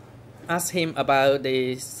 Ask him about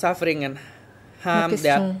the suffering and harm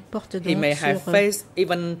that he may have faced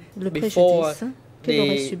even before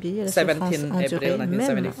the 17 April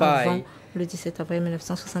 1975. Le 17 avril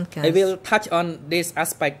 1975. I will touch on this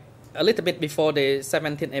aspect a little bit before the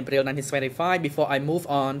 17 April 1975 before I move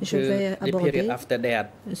on to the period after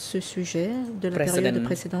that. Ce sujet de la période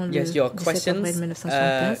précédente le 17 avril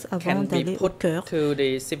 1975 avant d'aller au cœur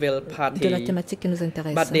de la thématique qui nous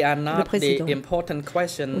intéresse. Le président.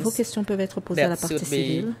 Vos questions peuvent être posées à la partie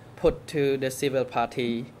civile,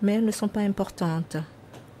 mais elles ne sont pas importantes.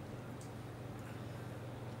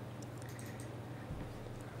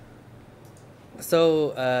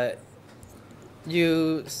 So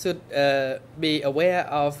you should be aware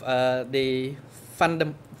of the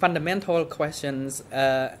fundamental questions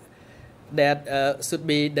that should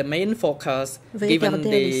be the main focus given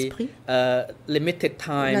the limited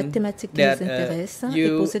time that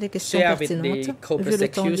you share with the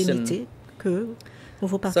co-prosecution.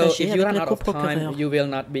 So if you run out of time, you will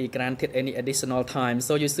not be granted any additional time.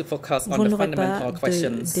 So you should focus on the fundamental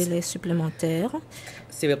questions.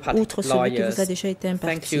 Civil party lawyers.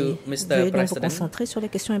 Thank you, Mr. President.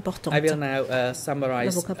 I will now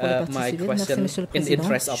summarize my question in the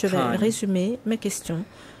interest of time. Résumer mes questions.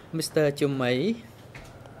 Mr. Chum Mei,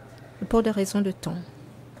 pour des raisons de temps.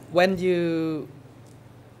 When you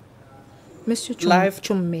Monsieur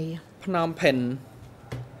Chum Mei, Phnom Penh,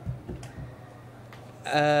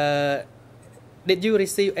 did you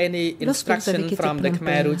receive any instruction from the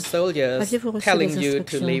Khmer Rouge soldiers telling you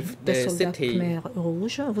to leave the city? Khmer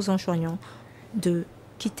Rouge vous enjoignant de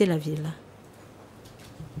quitter la ville.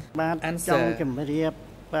 Answer.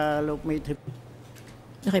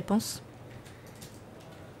 Réponse.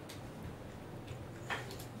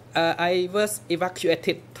 I was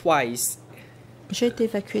evacuated twice. J'ai été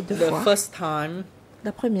évacué deux fois. The first time.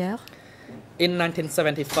 La première. In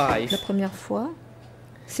 1975. La première fois.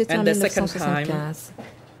 C'était en 1975.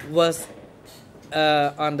 Was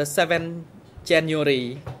on the 7th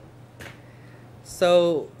January.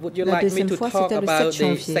 So, would you like me to talk about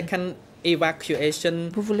the second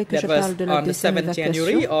evacuation that was on the 7th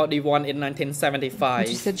January or the one in 1975?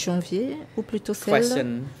 Du 7 janvier ou plutôt celle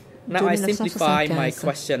question. Now I simplify my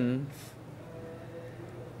question.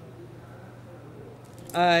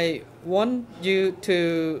 I want you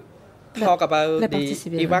to talk about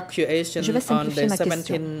the evacuation on the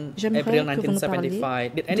 17 April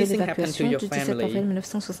 1975. Did anything happen to your family?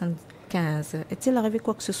 Est-il arrivé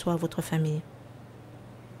quoi que ce soit à votre famille?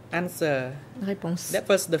 Answer. Réponse. That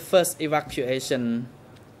was the first evacuation.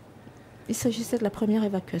 Il s'agissait de la première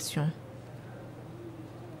évacuation.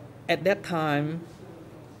 At that time,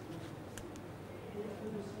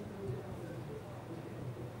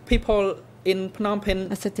 people in Phnom Penh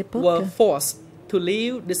were forced to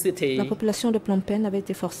leave the city. La population de Phnom Penh avait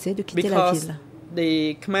été forcée de quitter la ville.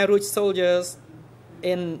 The Khmer Rouge soldiers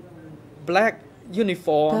in black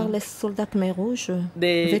uniform, par les soldats Khmer Rouges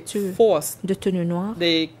vêtus de tenue noire,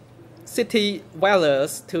 the city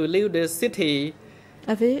dwellers to leave the city,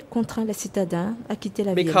 avaient contraint les citadins à quitter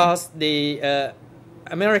la ville. Because the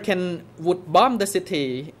American would bomb the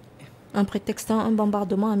city. En prétextant un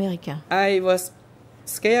bombardement américain. I was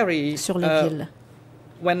scary sur la ville.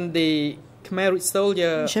 When the Khmer Rouge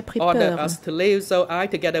soldier ordered us to leave, so I,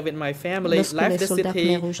 together with my family, left the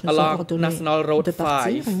city along National Road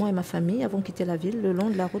 5. Moi et ma famille avons quitté la ville le long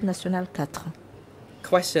de la route nationale 4.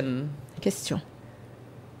 Question.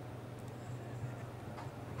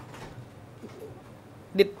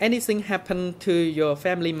 Did anything happen to your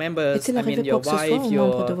family members? Est-il arrivé quoi que ce soit aux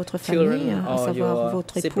membres de votre famille, à savoir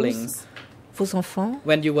votre épouse, vos enfants,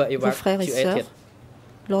 vos frères et sœurs,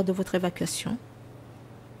 lors de votre évacuation?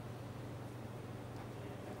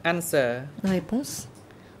 Answer. Réponse.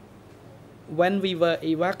 When we were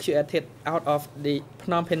evacuated out of the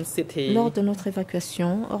Phnom Penh city, lors de notre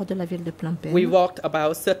évacuation hors de la ville de Phnom Penh, we walked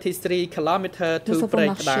about 33 kilometers to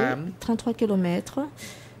Prek Dam. 33 kilomètres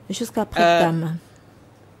jusqu'à Prek Dam.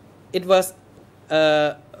 It was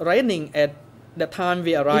raining at the time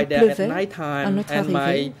we arrived there at night time, and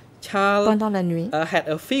my child pendant la nuit, had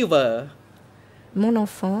a fever. Mon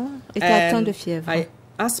enfant était atteint de fièvre. I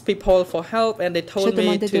asked people for help, and they told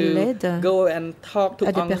me to go and talk to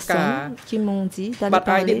Angkar. Qui m'ont dit d'aller But I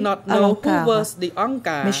parler did not à know who l'Angkar. was the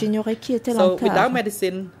Angkar. Mais j'ignorais qui était So l'Angkar. without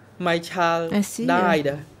medicine, my child Ainsi,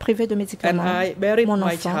 died. privé de médicaments, And I buried mon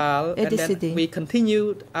my enfant child, est and then décédé. we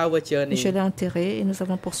continued our journey. Je l'ai enterré et nous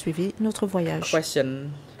avons poursuivi notre voyage.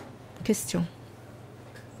 Question.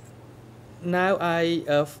 Now I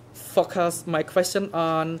focus my question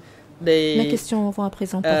on Mes the questions vont à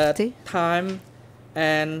présent porter time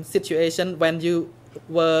and situation when you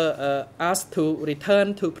were asked to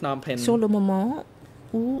return to Phnom Penh. sur le moment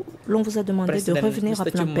où l'on vous a demandé de revenir à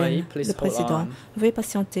Phnom Penh. Le président, veuillez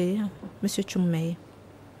patienter, Monsieur Chum Mei.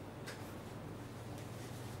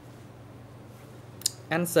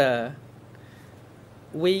 Answer.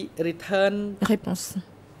 We returned Réponse.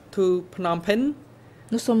 to Phnom Penh.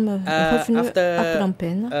 Nous sommes revenus à Phnom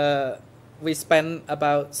Penh. We spent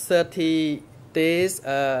about 30 days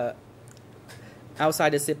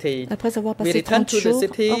outside the city. Après avoir We passé returned 30 to the jours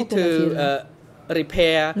city hors de la ville.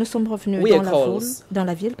 Repair Nous sommes revenus vehicles. dans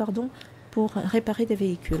la ville pour réparer des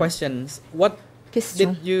véhicules. Questions. What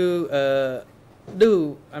Question. did you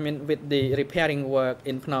do? I mean, with the repairing work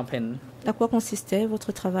in Phnom Penh? À quoi consistait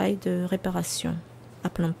votre travail de réparation à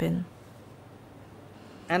Phnom Penh?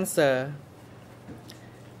 Answer.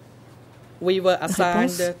 We were assigned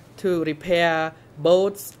Réponse. to repair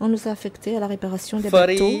boats, On nous a affectés à la réparation des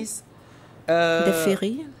bateaux, ferries, des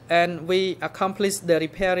ferries, and we accomplished the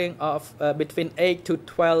repairing of between 8 to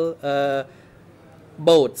 12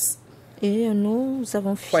 boats. et nous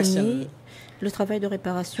avons fini le travail de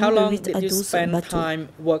réparation How de long 8 did à you 12 spend bateaux. time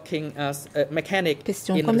working as a mechanic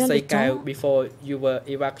Question. in Combien de Resaikau temps before you were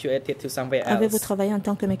evacuated to somewhere Avez-vous else? travaillé en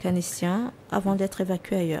tant que mécanicien avant d'être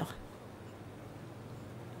évacué ailleurs?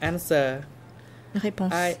 Answer.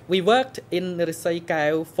 Réponse. We worked in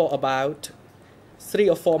Resaikau for about 3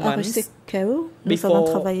 or 4 À months Resaikau, nous avons before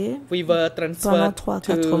travaillé we were pendant transferred 3 à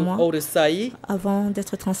 4 to mois Orusai avant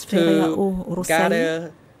d'être transféré à to Orusai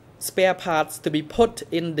gather spare parts to be put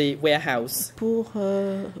in the warehouse. pour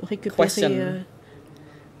récupérer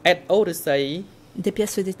At Orusai, des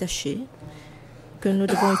pièces détachées que nous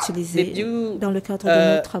devons utiliser did you, dans le cadre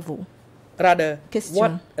de nos travaux. rather, Question.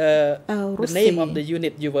 what the Orusai, name of the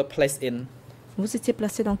unit you were placed in? vous étiez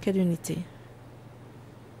placé dans quelle unité?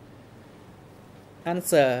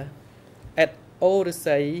 Answer. At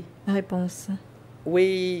Orusai, Réponse.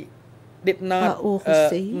 we did not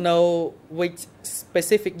Orusai, know which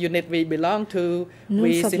specific unit we belong to. nous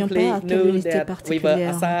We ne savions simply pas à quelle knew unité that we were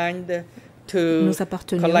particulière assigned to nous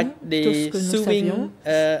appartenions. collect Tout ce the que nous sewing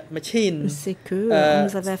savions, machines c'est que on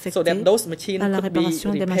nous avait so that affectés those machines à la could be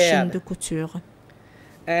réparation des machines repaired. de couture,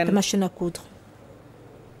 des And machines à coudre.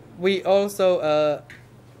 we also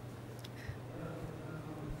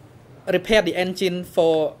repair the engine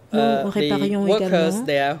for the workers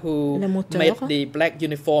there who made the black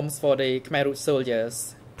uniforms for the Khmer Rouge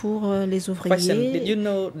soldiers. Pour les ouvriers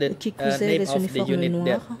qui cousaient les uniformes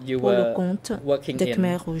noirs pour le compte des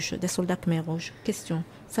Khmer Rouges, des soldats Khmer Rouges. Question.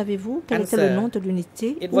 Savez-vous quel était le nom de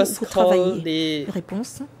l'unité où vous travailliez?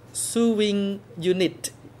 Réponse. Sewing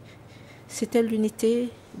unit. C'était l'unité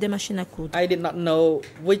des machines à coudre. I did not know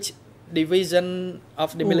which division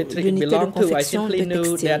of the military it belonged to. I simply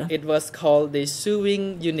knew that it was called the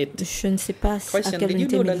sewing unit. Je ne sais pas à quelle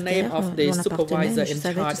unité militaire on appartenait, mais je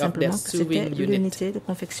savais tout simplement que c'était l'unité de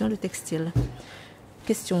confection de textile.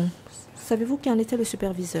 Question. Savez-vous qui en était le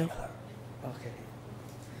superviseur? Okay.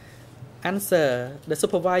 Answer. The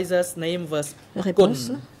supervisor's name was Réponse.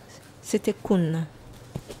 Kun. C'était Kun.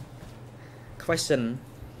 Question.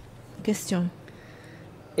 Question.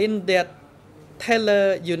 In that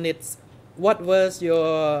tailor units, what was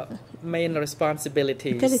your main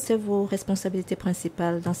responsibilities? Quelles étaient vos responsabilités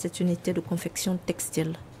principales dans cette unité de confection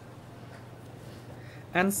textile?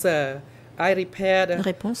 Answer. I repaired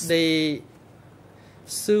Réponse. the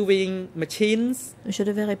sewing machines. Je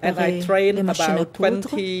devais And réparer I trained les machines à about coudre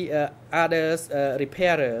 20 others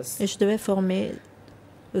repairers. et je devais former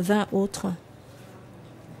 20 autres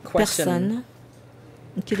Question. personnes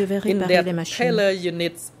qui devaient In réparer that les machines. tailor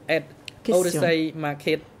units at Question. Orosei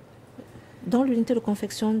Market, Dans l'unité de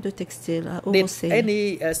confection de textile à did Orosei,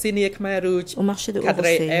 any senior Khmer Rouge au marché de cadre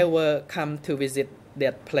Orosei, ever come to visit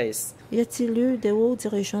that place? y a-t-il eu des hauts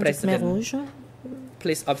dirigeants du Khmer President. Rouge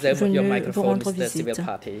Please observe your venus vous microphone, rendre Mr. Civil visite?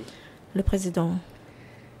 Party. Le président,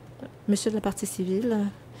 monsieur de la partie civile,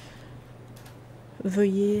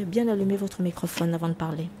 veuillez bien allumer votre microphone avant de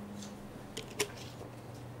parler.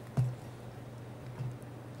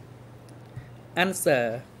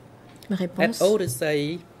 Answer. At Réponse.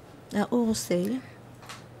 Orosei, À Orosei,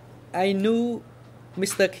 I knew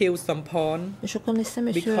Mr. Khieu Sampon je connaissais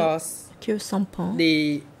monsieur because Khieu Sampon,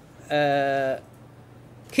 the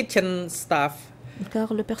kitchen staff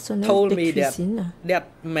car le personnel told des me cuisines that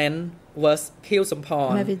man was Khieu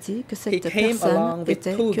Sampon. m'avait dit que He cette came along personne with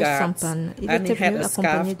était two Khieu guards Sampan. Il and he était had venu a scarf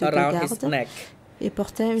accompagné de deux around his gardes neck. et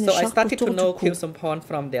portait une So I écharpe started to autour know du Khieu cou. Sampon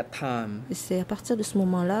from that time. Et c'est à partir de ce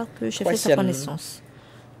moment-là que j'ai fait sa Question. connaissance.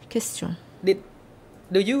 Question.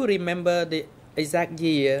 Do you remember the exact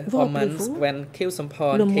year Vous or months rappelez-vous when Khieu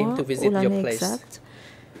Sampon le came mois to ou visit your l'année place? exacte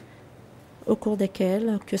au cours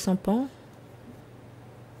desquels Khieu Sampan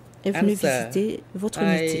est venu Answer. visiter votre I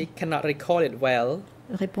unité? cannot recall it well.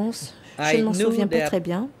 Réponse. I Je ne m'en knew souviens pas that très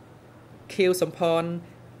bien. Khieu Sampon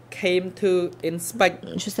came to inspect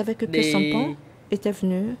Je savais que Khieu Sampan était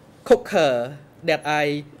venu cooker that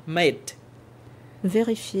I made.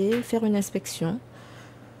 vérifier, faire une inspection,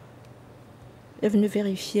 est venu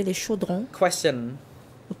vérifier les chaudrons Question.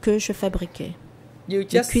 que je fabriquais. You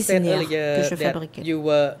just said cuisinières earlier que je that fabriquais. you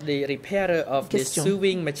were the repairer of the Question.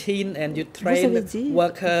 sewing machine and you Vous avez trained dit que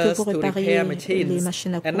workers vous to répariez repair les machines.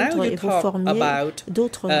 machines à And now coudre you et vous talk formiez about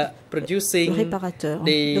d'autres producing réparateurs,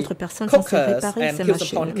 the d'autres personnes censées cookers, réparer and ces Khieu machines.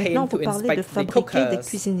 Sampon Maintenant, came vous to parlez de inspect the fabriquer des cookers.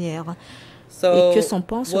 cuisinières. So Et Khieu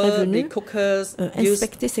Sampan serait were venu the cookers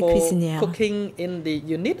inspecter used ces for cuisinières. cooking in the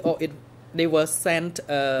unit or they were sent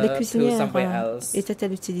Les to cuisinières somewhere else?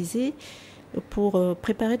 étaient-elles utilisées pour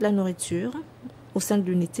préparer de la nourriture au sein de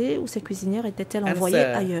l'unité ou ces cuisinières étaient-elles envoyées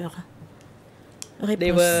Answer. ailleurs? They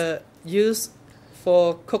Réponse. were used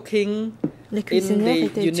for cooking Les in cuisinières the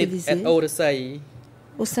étaient unit utilisées at Orosei.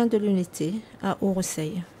 au sein de l'unité à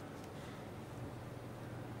Orosei.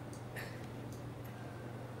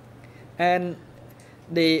 And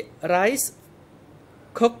the rice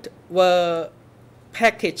cooked were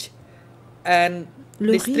packaged and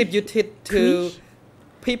Le riz distributed to cuit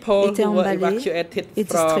people était who were emballé evacuated et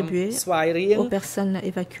from distribué aux Swai personnes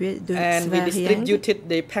évacuées de and we Svay Rieng. distributed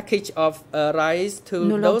the package of rice to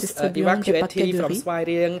Nous leur those distribuons des paquets evacuees de from riz Svay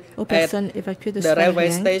Rieng aux at personnes évacuées de the Svay railway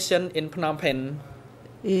Rieng station in Phnom Penh.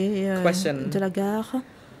 et Question. de la gare,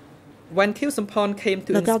 When Khieu Sampon came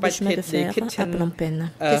to la gare de inspect chemin de the fer à kitchen Phnom Penh.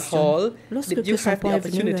 Question. hall, Lorsque did Khieu you have the Sampan est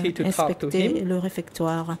venu opportunity to talk to inspecter him? le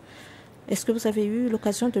réfectoire, est-ce que vous avez eu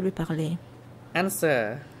l'occasion de lui parler?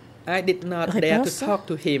 Answer. I did not dare to Réponse. talk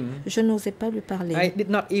to him. Je n'osais pas lui parler. I did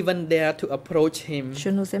not even dare to approach him. Je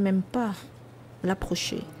n'osais même pas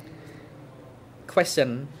l'approcher.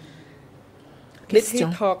 Question. Did he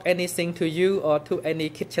Question. talk anything to you or to any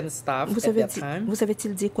kitchen staff Vous at that time? vous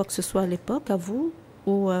avait-il dit quoi que ce soit à l'époque, à vous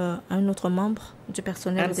ou à un autre membre du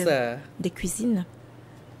personnel Answer. des cuisines?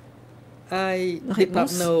 I did not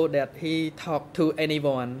Réponse. know that he talked to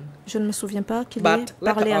anyone. Je ne me souviens pas qu'il But ait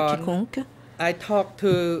parlé later à on, quiconque. I talked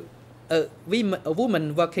to a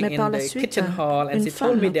woman working in the kitchen hall, and she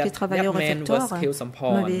told me that that man was Khieu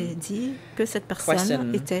Samphan. M'avait dit que cette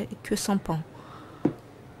personne était Khieu Samphan.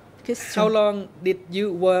 How long did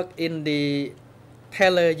you work in the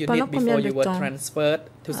tailor unit before you were transferred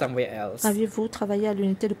to somewhere else? Aviez-vous travaillé à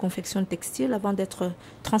l'unité de confection textile avant d'être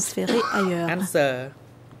transféré ailleurs? Answer.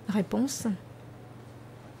 Réponse.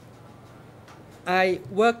 I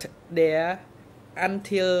worked there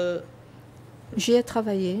until j'y ai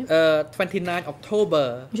travaillé 29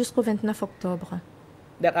 October. Jusqu'au 29 octobre.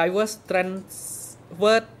 That I was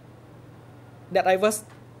transferred. That I was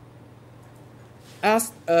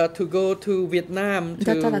asked to go to Vietnam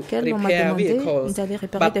to repair vehicles.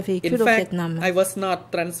 But in fact, I was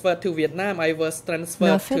not transferred to Vietnam. I was transferred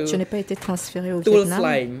mais en fait, je n'ai pas été transféré au Tuol Vietnam,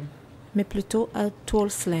 Sleng. Mais plutôt à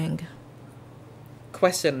Tuol Sleng.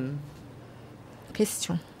 Question.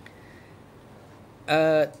 Question.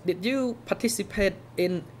 Did you participate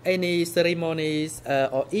in any ceremonies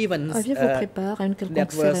or events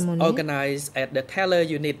that was organized at the tailor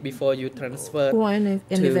unit before you transferred ou un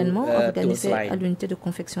événement organisé à Tuol Sleng? l'unité de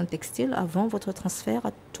confection textile avant votre transfert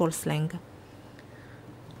à Tuol Sleng?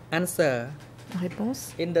 Answer.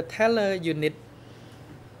 Réponse. In the tailor unit,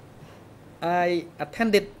 I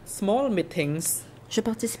attended small meetings. Je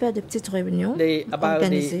participais à des petites réunions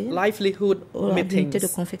organisées à l'unité de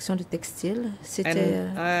confection de textile. C'était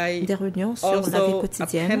des réunions sur la vie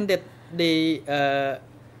quotidienne. The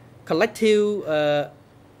collective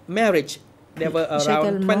marriage. There were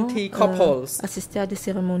around 20 couples. Assisté à des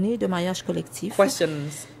cérémonies de mariage collectif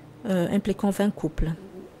impliquant 20 couples.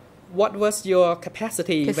 What was your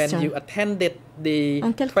capacity when you attended the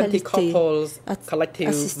 20 couples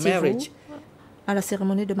collective marriage? À la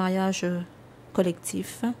cérémonie de mariage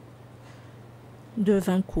collectif de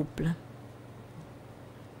 20 couples.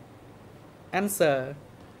 Answer.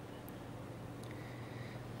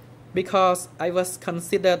 Because I was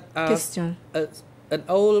considered as an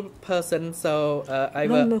old person, so I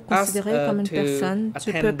was asked to attend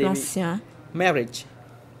the marriage.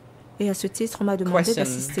 Et à ce titre, on m'a demandé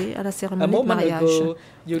d'assister à la cérémonie de mariage. Ago,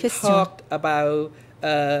 you talked about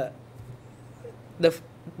the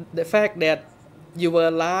fact that you were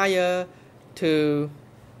a liar to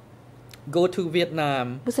go to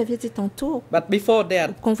Vietnam. Vous aviez dit tantôt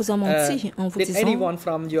qu'on vous a menti en vous disant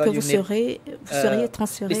que vous seriez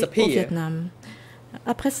transféré au Vietnam.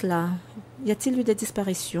 Après cela, y a-t-il eu des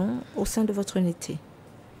disparitions au sein de votre unité?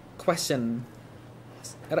 Correction.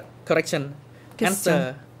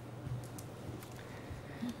 Answer.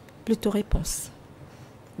 Plutôt réponse.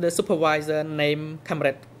 The supervisor named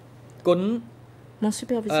Kamrat Kun mon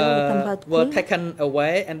superviseur, le camarade were taken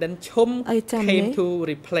away, and then Chum came to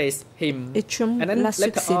replace him. Et Chum and then l'a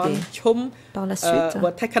later succédé. on, Chum Par la suite,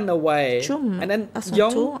 were taken away, Chum, and then à son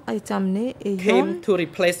Young tour, a été amené et came to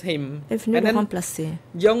replace him. Est venu and le then remplacer.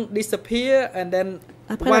 Young disappeared, and then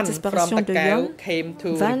Après Van la disparition from de Takeo Young, came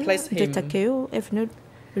to Van replace de him. Takeo est venu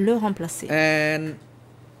le remplacer. And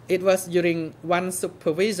it was during one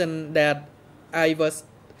supervision that I was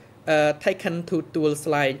taken to Tuol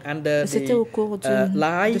Sleng under the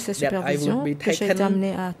lie that I would be taken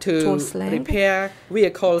to repair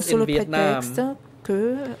vehicles in Vietnam.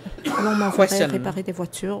 Que l'on m'enverrait réparer des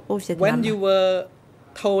voitures au Vietnam. When you were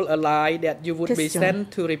told a lie that you would be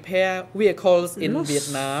sent to repair vehicles in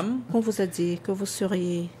Vietnam, on vous a dit que vous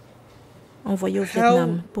seriez envoyé au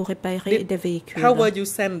Vietnam pour réparer des véhicules. How were you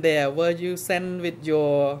sent there? Were you sent with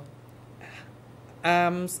your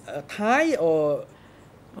arms tied or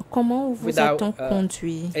comment vous a-t-on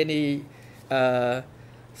conduit à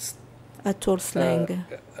Tuol Sleng?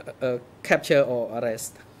 Capture or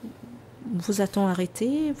arrest? Vous a-t-on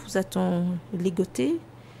arrêté? Vous a-t-on ligoté?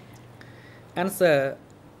 Answer.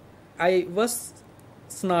 I was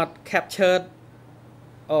not captured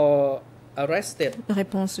or arrested.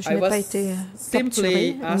 Réponse. Je n'ai pas été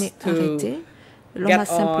capturé ni arrêté. L'on m'a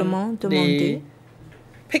simplement demandé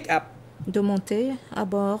de monter à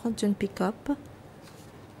bord d'une pick-up,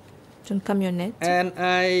 d'une camionnette. And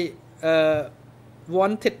I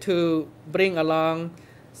wanted to bring along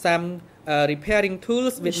some repairing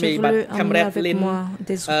tools with me, but Kamrat Lin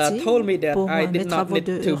told me that I did not need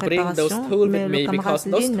to bring those tools with me because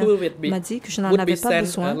those tools would be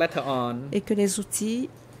sent later on. Et que les outils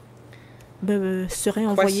seraient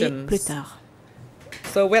envoyés plus tard.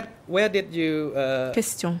 So where did you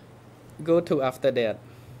go to after that?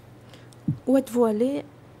 Où êtes-vous allé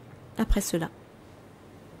après cela?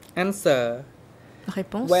 Answer.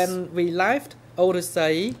 Réponse. When we left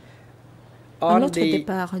Orusei à notre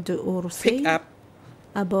départ de Orusei,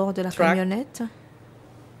 à bord de la camionnette,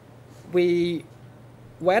 we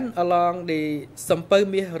went along the Sampeu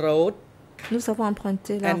Mie Road Nous avons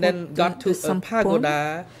emprunté la and then got to a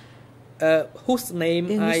pagoda whose name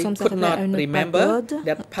I could not remember.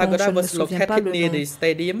 That pagoda was located near the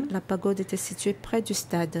stadium. La pagode était située près du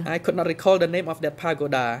stade. I could not recall the name of that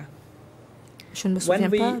pagoda. Je ne me souviens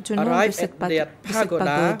pas du nom de cette pagode.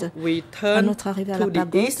 À notre arrivée à la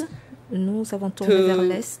pagode, nous avons tourné vers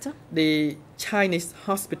l'est, the Chinese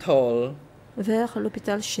hospital, vers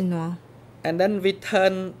l'hôpital chinois. And then we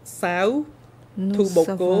turned south nous to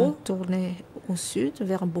Boko, avons tourné au sud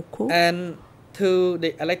vers Boko, and to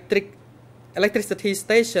the electricity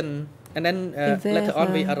station, and then later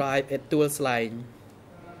on we arrived at Dual Line.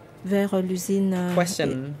 Vers l'usine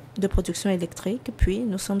de production électrique, puis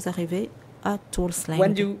nous sommes arrivés à Toolslang.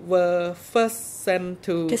 When you were first sent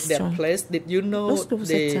to that place, did you know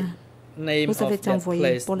the name vous avez of été that envoyé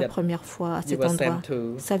place pour la première fois à cet endroit?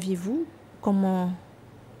 Saviez-vous comment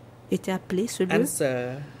était appelé ce lieu?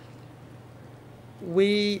 Answer.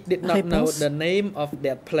 We did not know the name of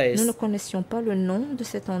that place. Nous ne connaissions pas le nom de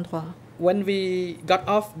cet endroit. When we got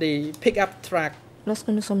off the pickup truck, lorsque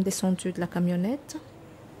nous sommes descendus de la camionnette,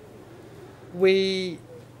 we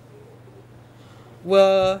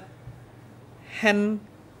were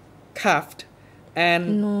handcuffed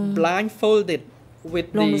and blindfolded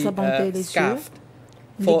with the scarf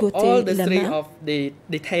for all the three of the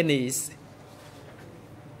detainees.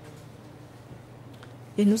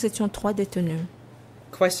 Et nous étions 3 détenus.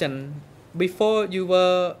 Question: before you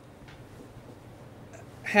were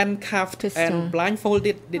handcuffed and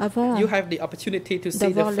blindfolded, did you have the opportunity to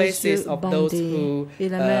see the faces of those who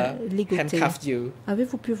handcuffed you?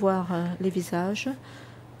 Avez-vous pu voir les visages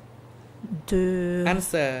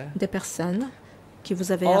des personnes qui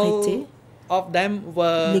vous avaient arrêté, of them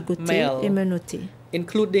were ligotés male, et menottés?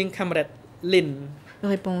 Including Comrade Lin.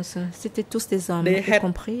 Réponse: c'était tous des hommes, y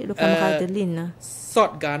compris le camarade Lin.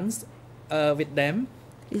 Shotguns with them.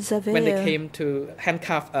 Ils avaient when they came to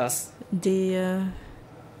handcuff us. Des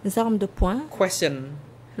armes de poing. Question: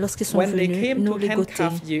 lorsqu'ils sont when venus they came nous to ligoter.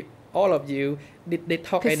 handcuff you, all of you, did they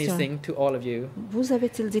talk Question: anything to all of you? Vous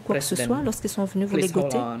avez-il dit quoi que ce soit lorsqu'ils sont venus vous Please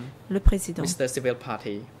ligoter? hold on, le président. Mr. Civil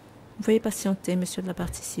Party. Veuillez patienter, monsieur de la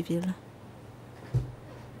partie civile.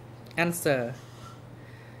 Answer: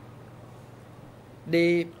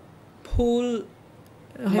 they pulled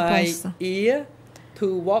my ear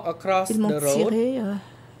to walk across Ils m'ont the road. tiré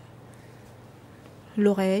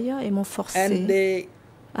l'oreille et m'ont forcé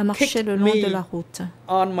à marcher le long de la route.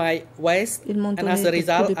 On my waist, Ils m'ont and donné as a des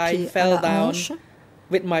result, coups de I pied à fell la down hanche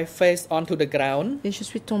with my face onto the ground. et je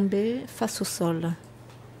suis tombée face au sol,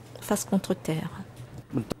 face contre terre.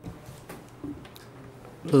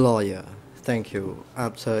 Lawyer, thank you.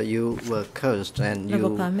 After you were cursed and you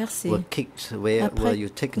were kicked, where were you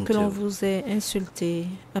taken que l'on to? vous ait insulté,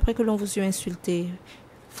 après que l'on vous eut insulté,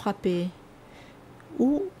 frappé,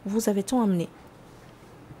 où vous avait-on emmené?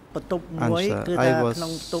 Answer: I was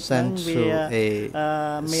sent to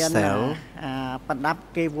a cell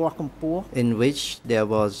in which there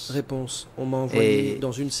was Réponse: on m'a envoyé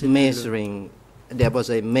dans une cellule. measuring. There was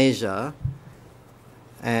a measure,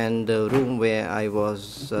 and the room where I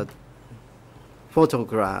was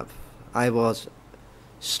photographed, I was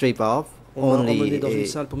stripped off.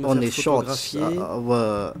 Only shorts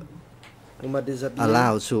were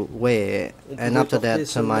allowed to wear, and after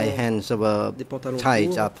that my hands were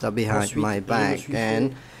tied up behind my back,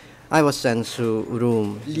 and I was sent to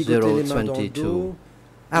room 022.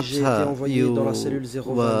 After you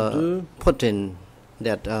were put in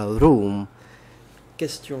that room,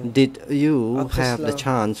 did you have the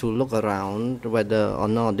chance to look around whether or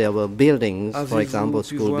not there were buildings, for example,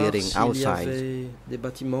 school buildings outside? Des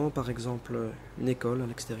bâtiments, par exemple, une école à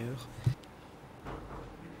l'extérieur?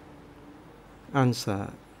 Answer: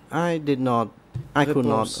 I could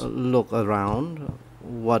not look around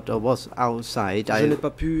what was outside. Je n'ai pas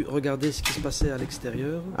pu regarder ce qui se passait à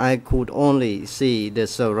l'extérieur. I could only see the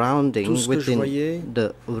surroundings within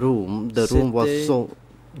the room. The room was so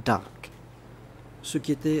dark. Ce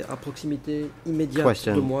qui était à proximité immédiate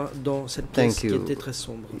de moi dans cette pièce qui était très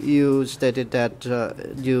sombre. You stated that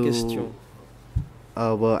you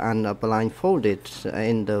were blindfolded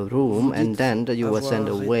in the room, and then you were sent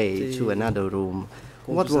away to another room.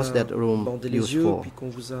 What was that room used for? Puis qu'on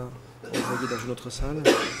vous a envoyé dans une autre salle.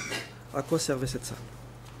 À quoi servait cette salle?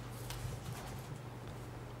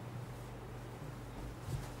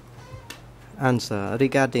 Answer: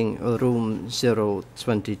 regarding room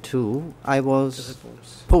 022, I was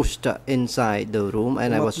pushed inside the room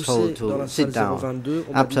and I was told to sit down.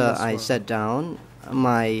 After I sat down,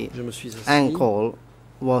 my ankle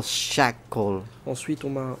was shackled. Ensuite,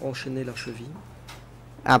 on m'a enchaîné la cheville.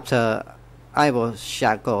 After I was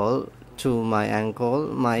shackled to my ankle,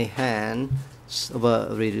 my hands were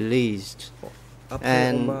released.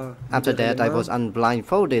 And after that, I was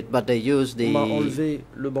unblindfolded, but they used the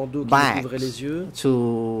bag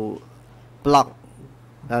to block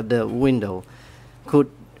the window.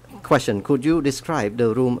 Could you describe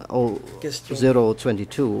the room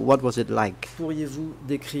 022? What was it like? Pourriez-vous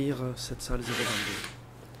décrire cette salle 022?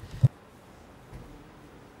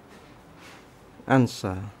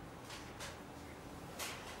 Answer.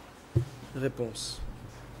 Réponse.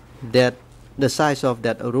 That the size of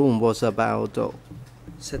that room was about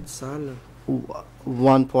cette salle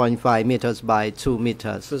 1.5 meters by 2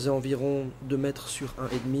 meters. Faisait environ 2 mètres sur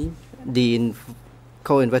 1,5. The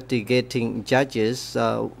co-investigating judges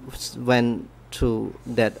went to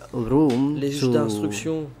that room to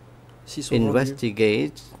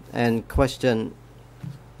investigate and question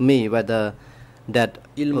me whether that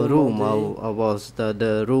room was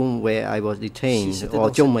the room where I was detained or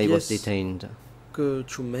Chum Mei was detained. Que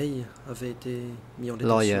Chum Mei avait été mis en détention.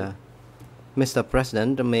 Lawyer. Mr.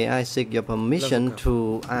 President, may I seek your permission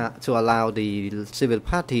to allow the civil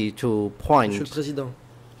party to point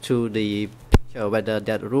to the picture whether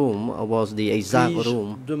that room was the exact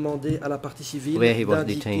room demander à la partie civile where he was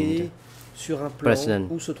detained? Sur un plan President,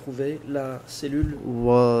 où se trouvait la cellule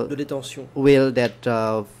de détention. Will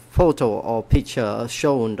that photo or picture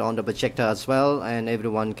shown on the projector as well, and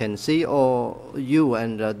everyone can see, or you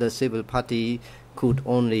and the civil party could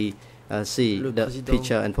only see the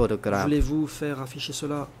picture and photograph? Voulez-vous faire afficher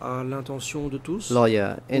cela à l'intention de tous?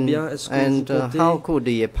 Lawyer, and how could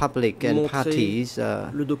the public and parties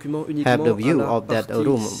have the view of that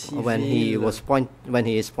room when he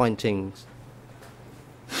is pointing?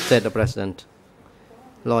 Said the President.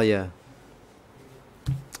 Lawyer.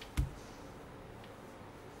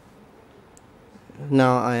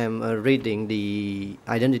 Now I am reading the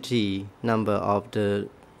identity number of the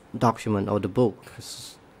document or the book.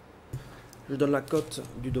 Je donne la cote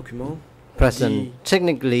du document. President,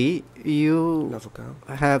 technically, you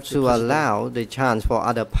have to allow the chance for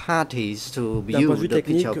other parties to view the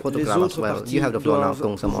picture photograph as well. You have the floor now,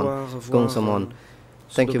 Gong Samon.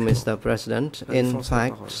 Thank you, Mr. President. In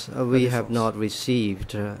fact, we have not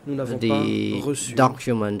received the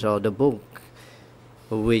document or the book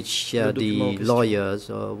which the lawyers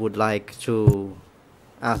would like to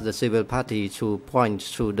ask the civil party to point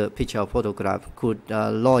to the picture photograph. Could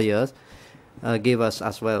lawyers give us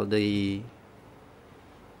as well the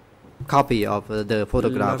copy of the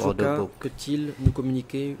photograph or the book?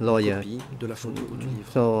 Lawyer.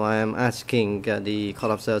 So I am asking the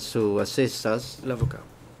court officers to assist us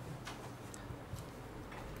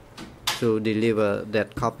to deliver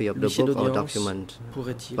that copy of the book or document.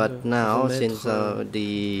 But now, since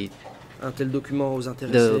the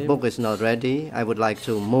book is not ready, I would like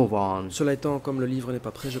to move on. Cela étant, comme le livre n'est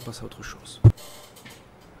pas prêt, je passe à autre chose.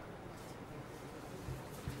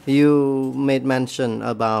 You made mention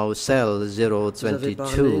about cell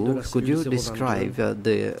 022. Could you describe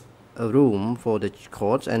the room for the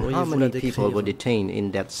court and how many people were detained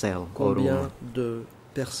in that cell or room? Combien de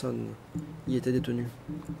personnes y étaient détenues?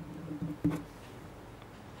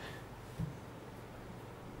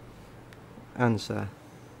 Answer.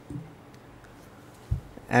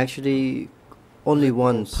 Actually, only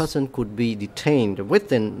one person could be detained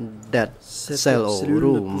within that cell or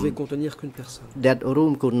room. That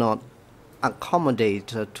room could not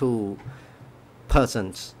accommodate 2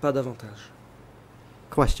 persons. Pas davantage.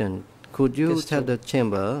 Question. Could you tell the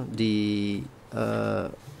chamber the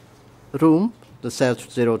room, the cell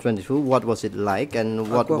 022, what was it like and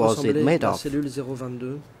what was it made of? Cellule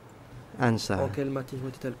 022. Answer. En quel matériau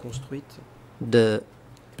était-elle construite?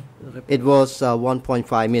 It was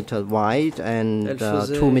 1.5 meters wide and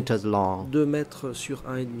 2 meters long. 2 mètres sur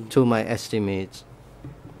 1,5. To my estimate.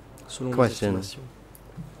 Selon Question.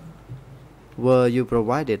 Were you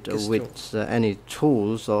provided with any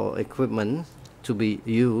tools or equipment to be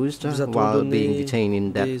used while being detained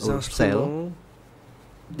in that cell?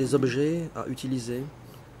 Des objets à utiliser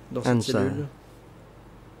dans cette cellule?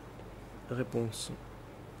 Réponse.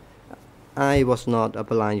 I was not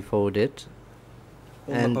blindfolded.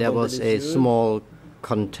 And there was a small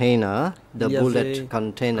container, the bullet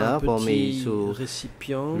container, for me to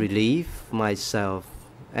relieve myself,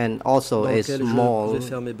 and also a small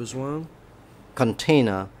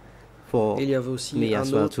container for me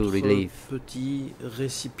as well to relieve.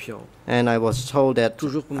 And I was told that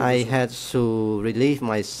I had to relieve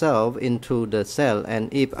myself into the cell,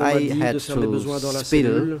 and if I had to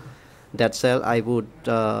spill that cell, I would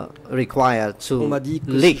require to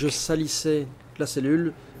lick la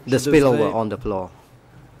cellule, the spillover on the floor.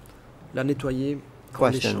 La nettoyer.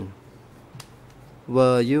 Question.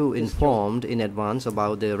 Were you informed in advance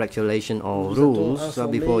about the regulation or rules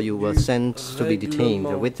before you were sent to be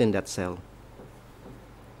detained within that cell?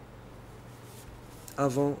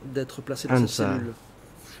 Avant d'être placé dans cette cellule.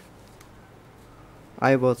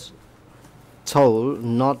 I was told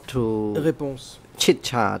not to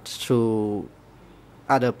chit-chat to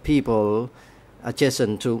other people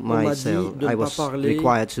adjacent to my cell. I was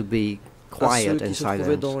required to be quiet and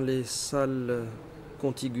silent. Dans les salles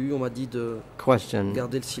contiguës, on m'a dit de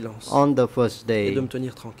garder le silence on the first day, et de me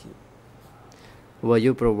tenir tranquille. Were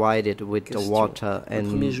you provided with the water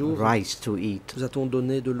and rice to eat? Nous a-t-on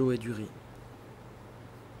donné de l'eau et du riz?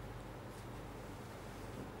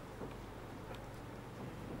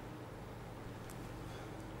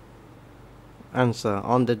 Answer.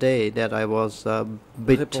 On the day that I was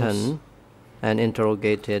beaten and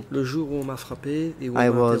interrogated, le jour où on m'a frappé et où on m'a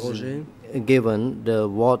interrogé, given a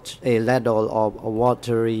ladle of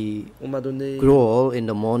watery gruel in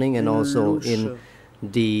the morning and also in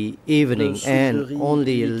the evening, and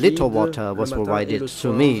only little water was provided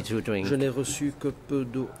to me to drink. Je n'ai reçu que peu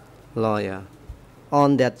d'eau. Lawyer.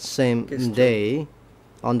 On that same day,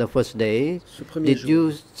 on the first day, did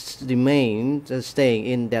you remain staying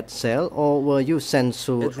in that cell, or were you sent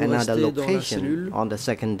to another location on the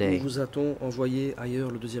second day? Vous a-t-on envoyé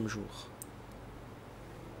ailleurs le deuxième jour?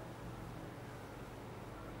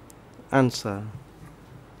 Answer.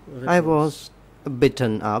 I was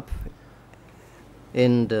beaten up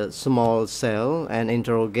in the small cell and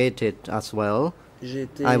interrogated as well.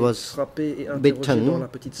 I was beaten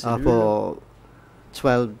for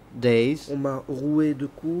 12 days. On m'a roué de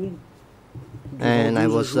coups. And I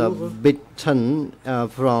was beaten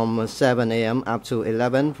from 7 a.m. up to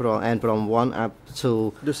 11, and from 1 up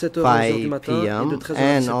to 5 p.m.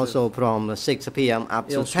 and also from 6 p.m. up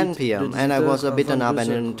to 10 p.m. And I was beaten up and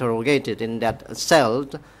interrogated in that cell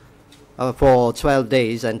for 12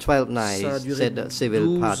 days and 12 nights, said the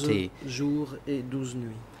civil party.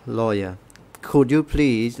 Lawyer, could you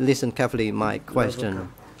please listen carefully my question?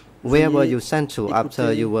 Where were you sent to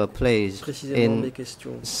after you were placed in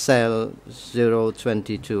cell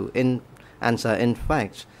 022? Answer. In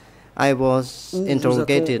fact, I was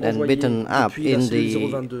interrogated and beaten up in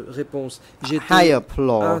the higher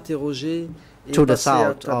floor to the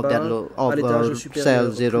south of that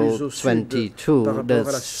cell 022.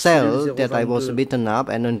 The cell that I was beaten up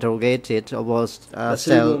and interrogated was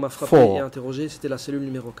cell 4.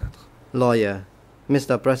 Lawyer.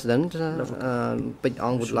 Mr. President, Big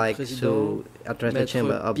Ong would like to address the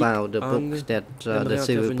chamber about the book that the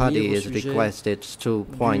civil party is requested to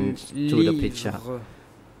point to the picture.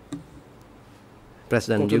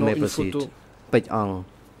 President, you may proceed. Big Ong.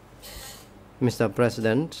 Mr.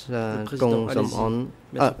 President,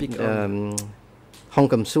 Hong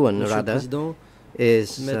Kom Suan, rather,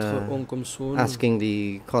 is asking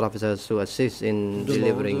the court officers to assist in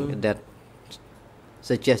delivering that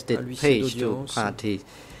suggested page to parties.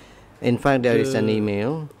 In fact, there is an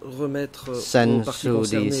email sent to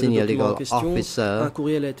the senior legal officer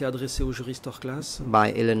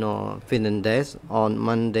by Eleanor Fernandez on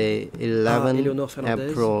Monday, 11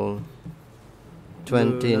 April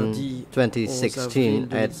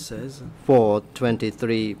 2016 at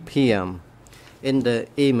 4:23 p.m. In the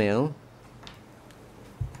email,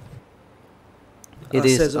 it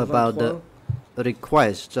is about the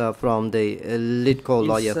request from the lead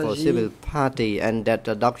co-lawyer for civil party, and that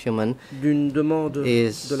the document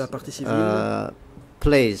is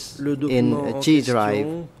placed in G drive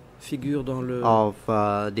of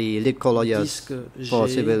the lead co-lawyers for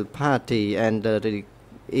civil party, and the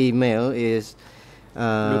email is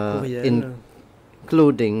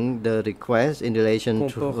including the request in relation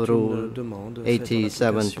to Rule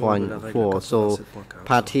 87.4, so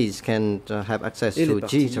parties can have access to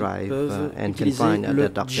G drive and can find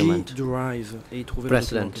that document.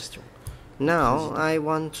 President, now I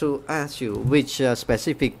want to ask you which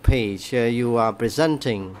specific page you are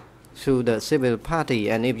presenting to the civil party,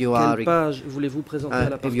 and if you are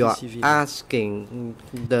asking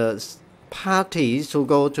the parties to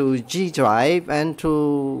go to G drive and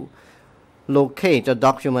to locate the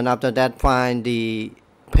document, after that find the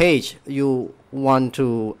page you want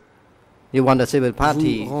the civil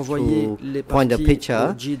party to point the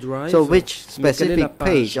picture. So which specific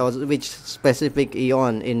page or which specific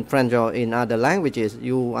eon in French or in other languages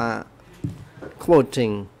you are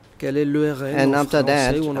quoting? And after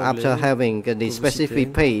that, after having the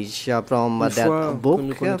specific page from that book,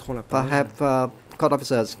 perhaps court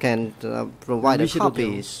officers can provide the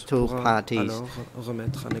copies to parties.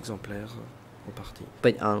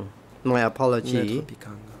 My apology,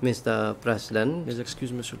 Mr. President. Mes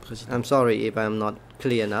excuses, Monsieur le Président. I'm sorry if I'm not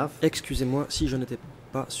clear enough. Excusez-moi si je n'étais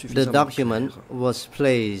pas suffisamment The document clair. was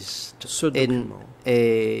placed in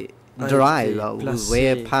a drive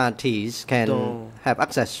where parties can have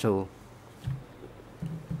access to.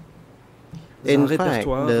 In fact,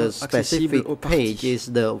 the specific page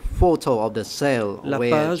is the photo of the cell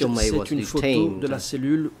where Chum Mei was detained. De la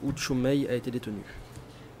cellule où Chum Mei a été détenu.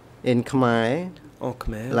 In Khmer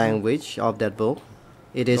language of that book,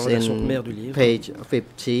 it is in page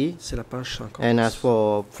 50. C'est la page 50. And as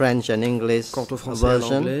for French and English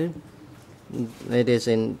version, it is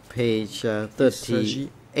in page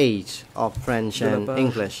 38 of French and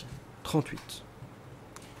English. 38.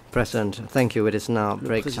 President, thank you. It is now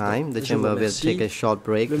break time. The chamber will take a short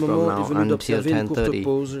break from now until 10:30.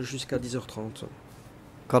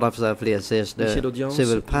 Court observers assist the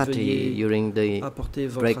civil party during the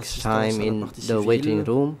break time in the waiting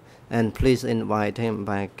room, and please invite him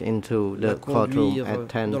back into the courtroom at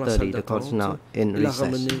 10:30. The court is now in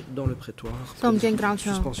recess.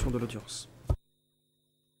 Suspension de l'audience.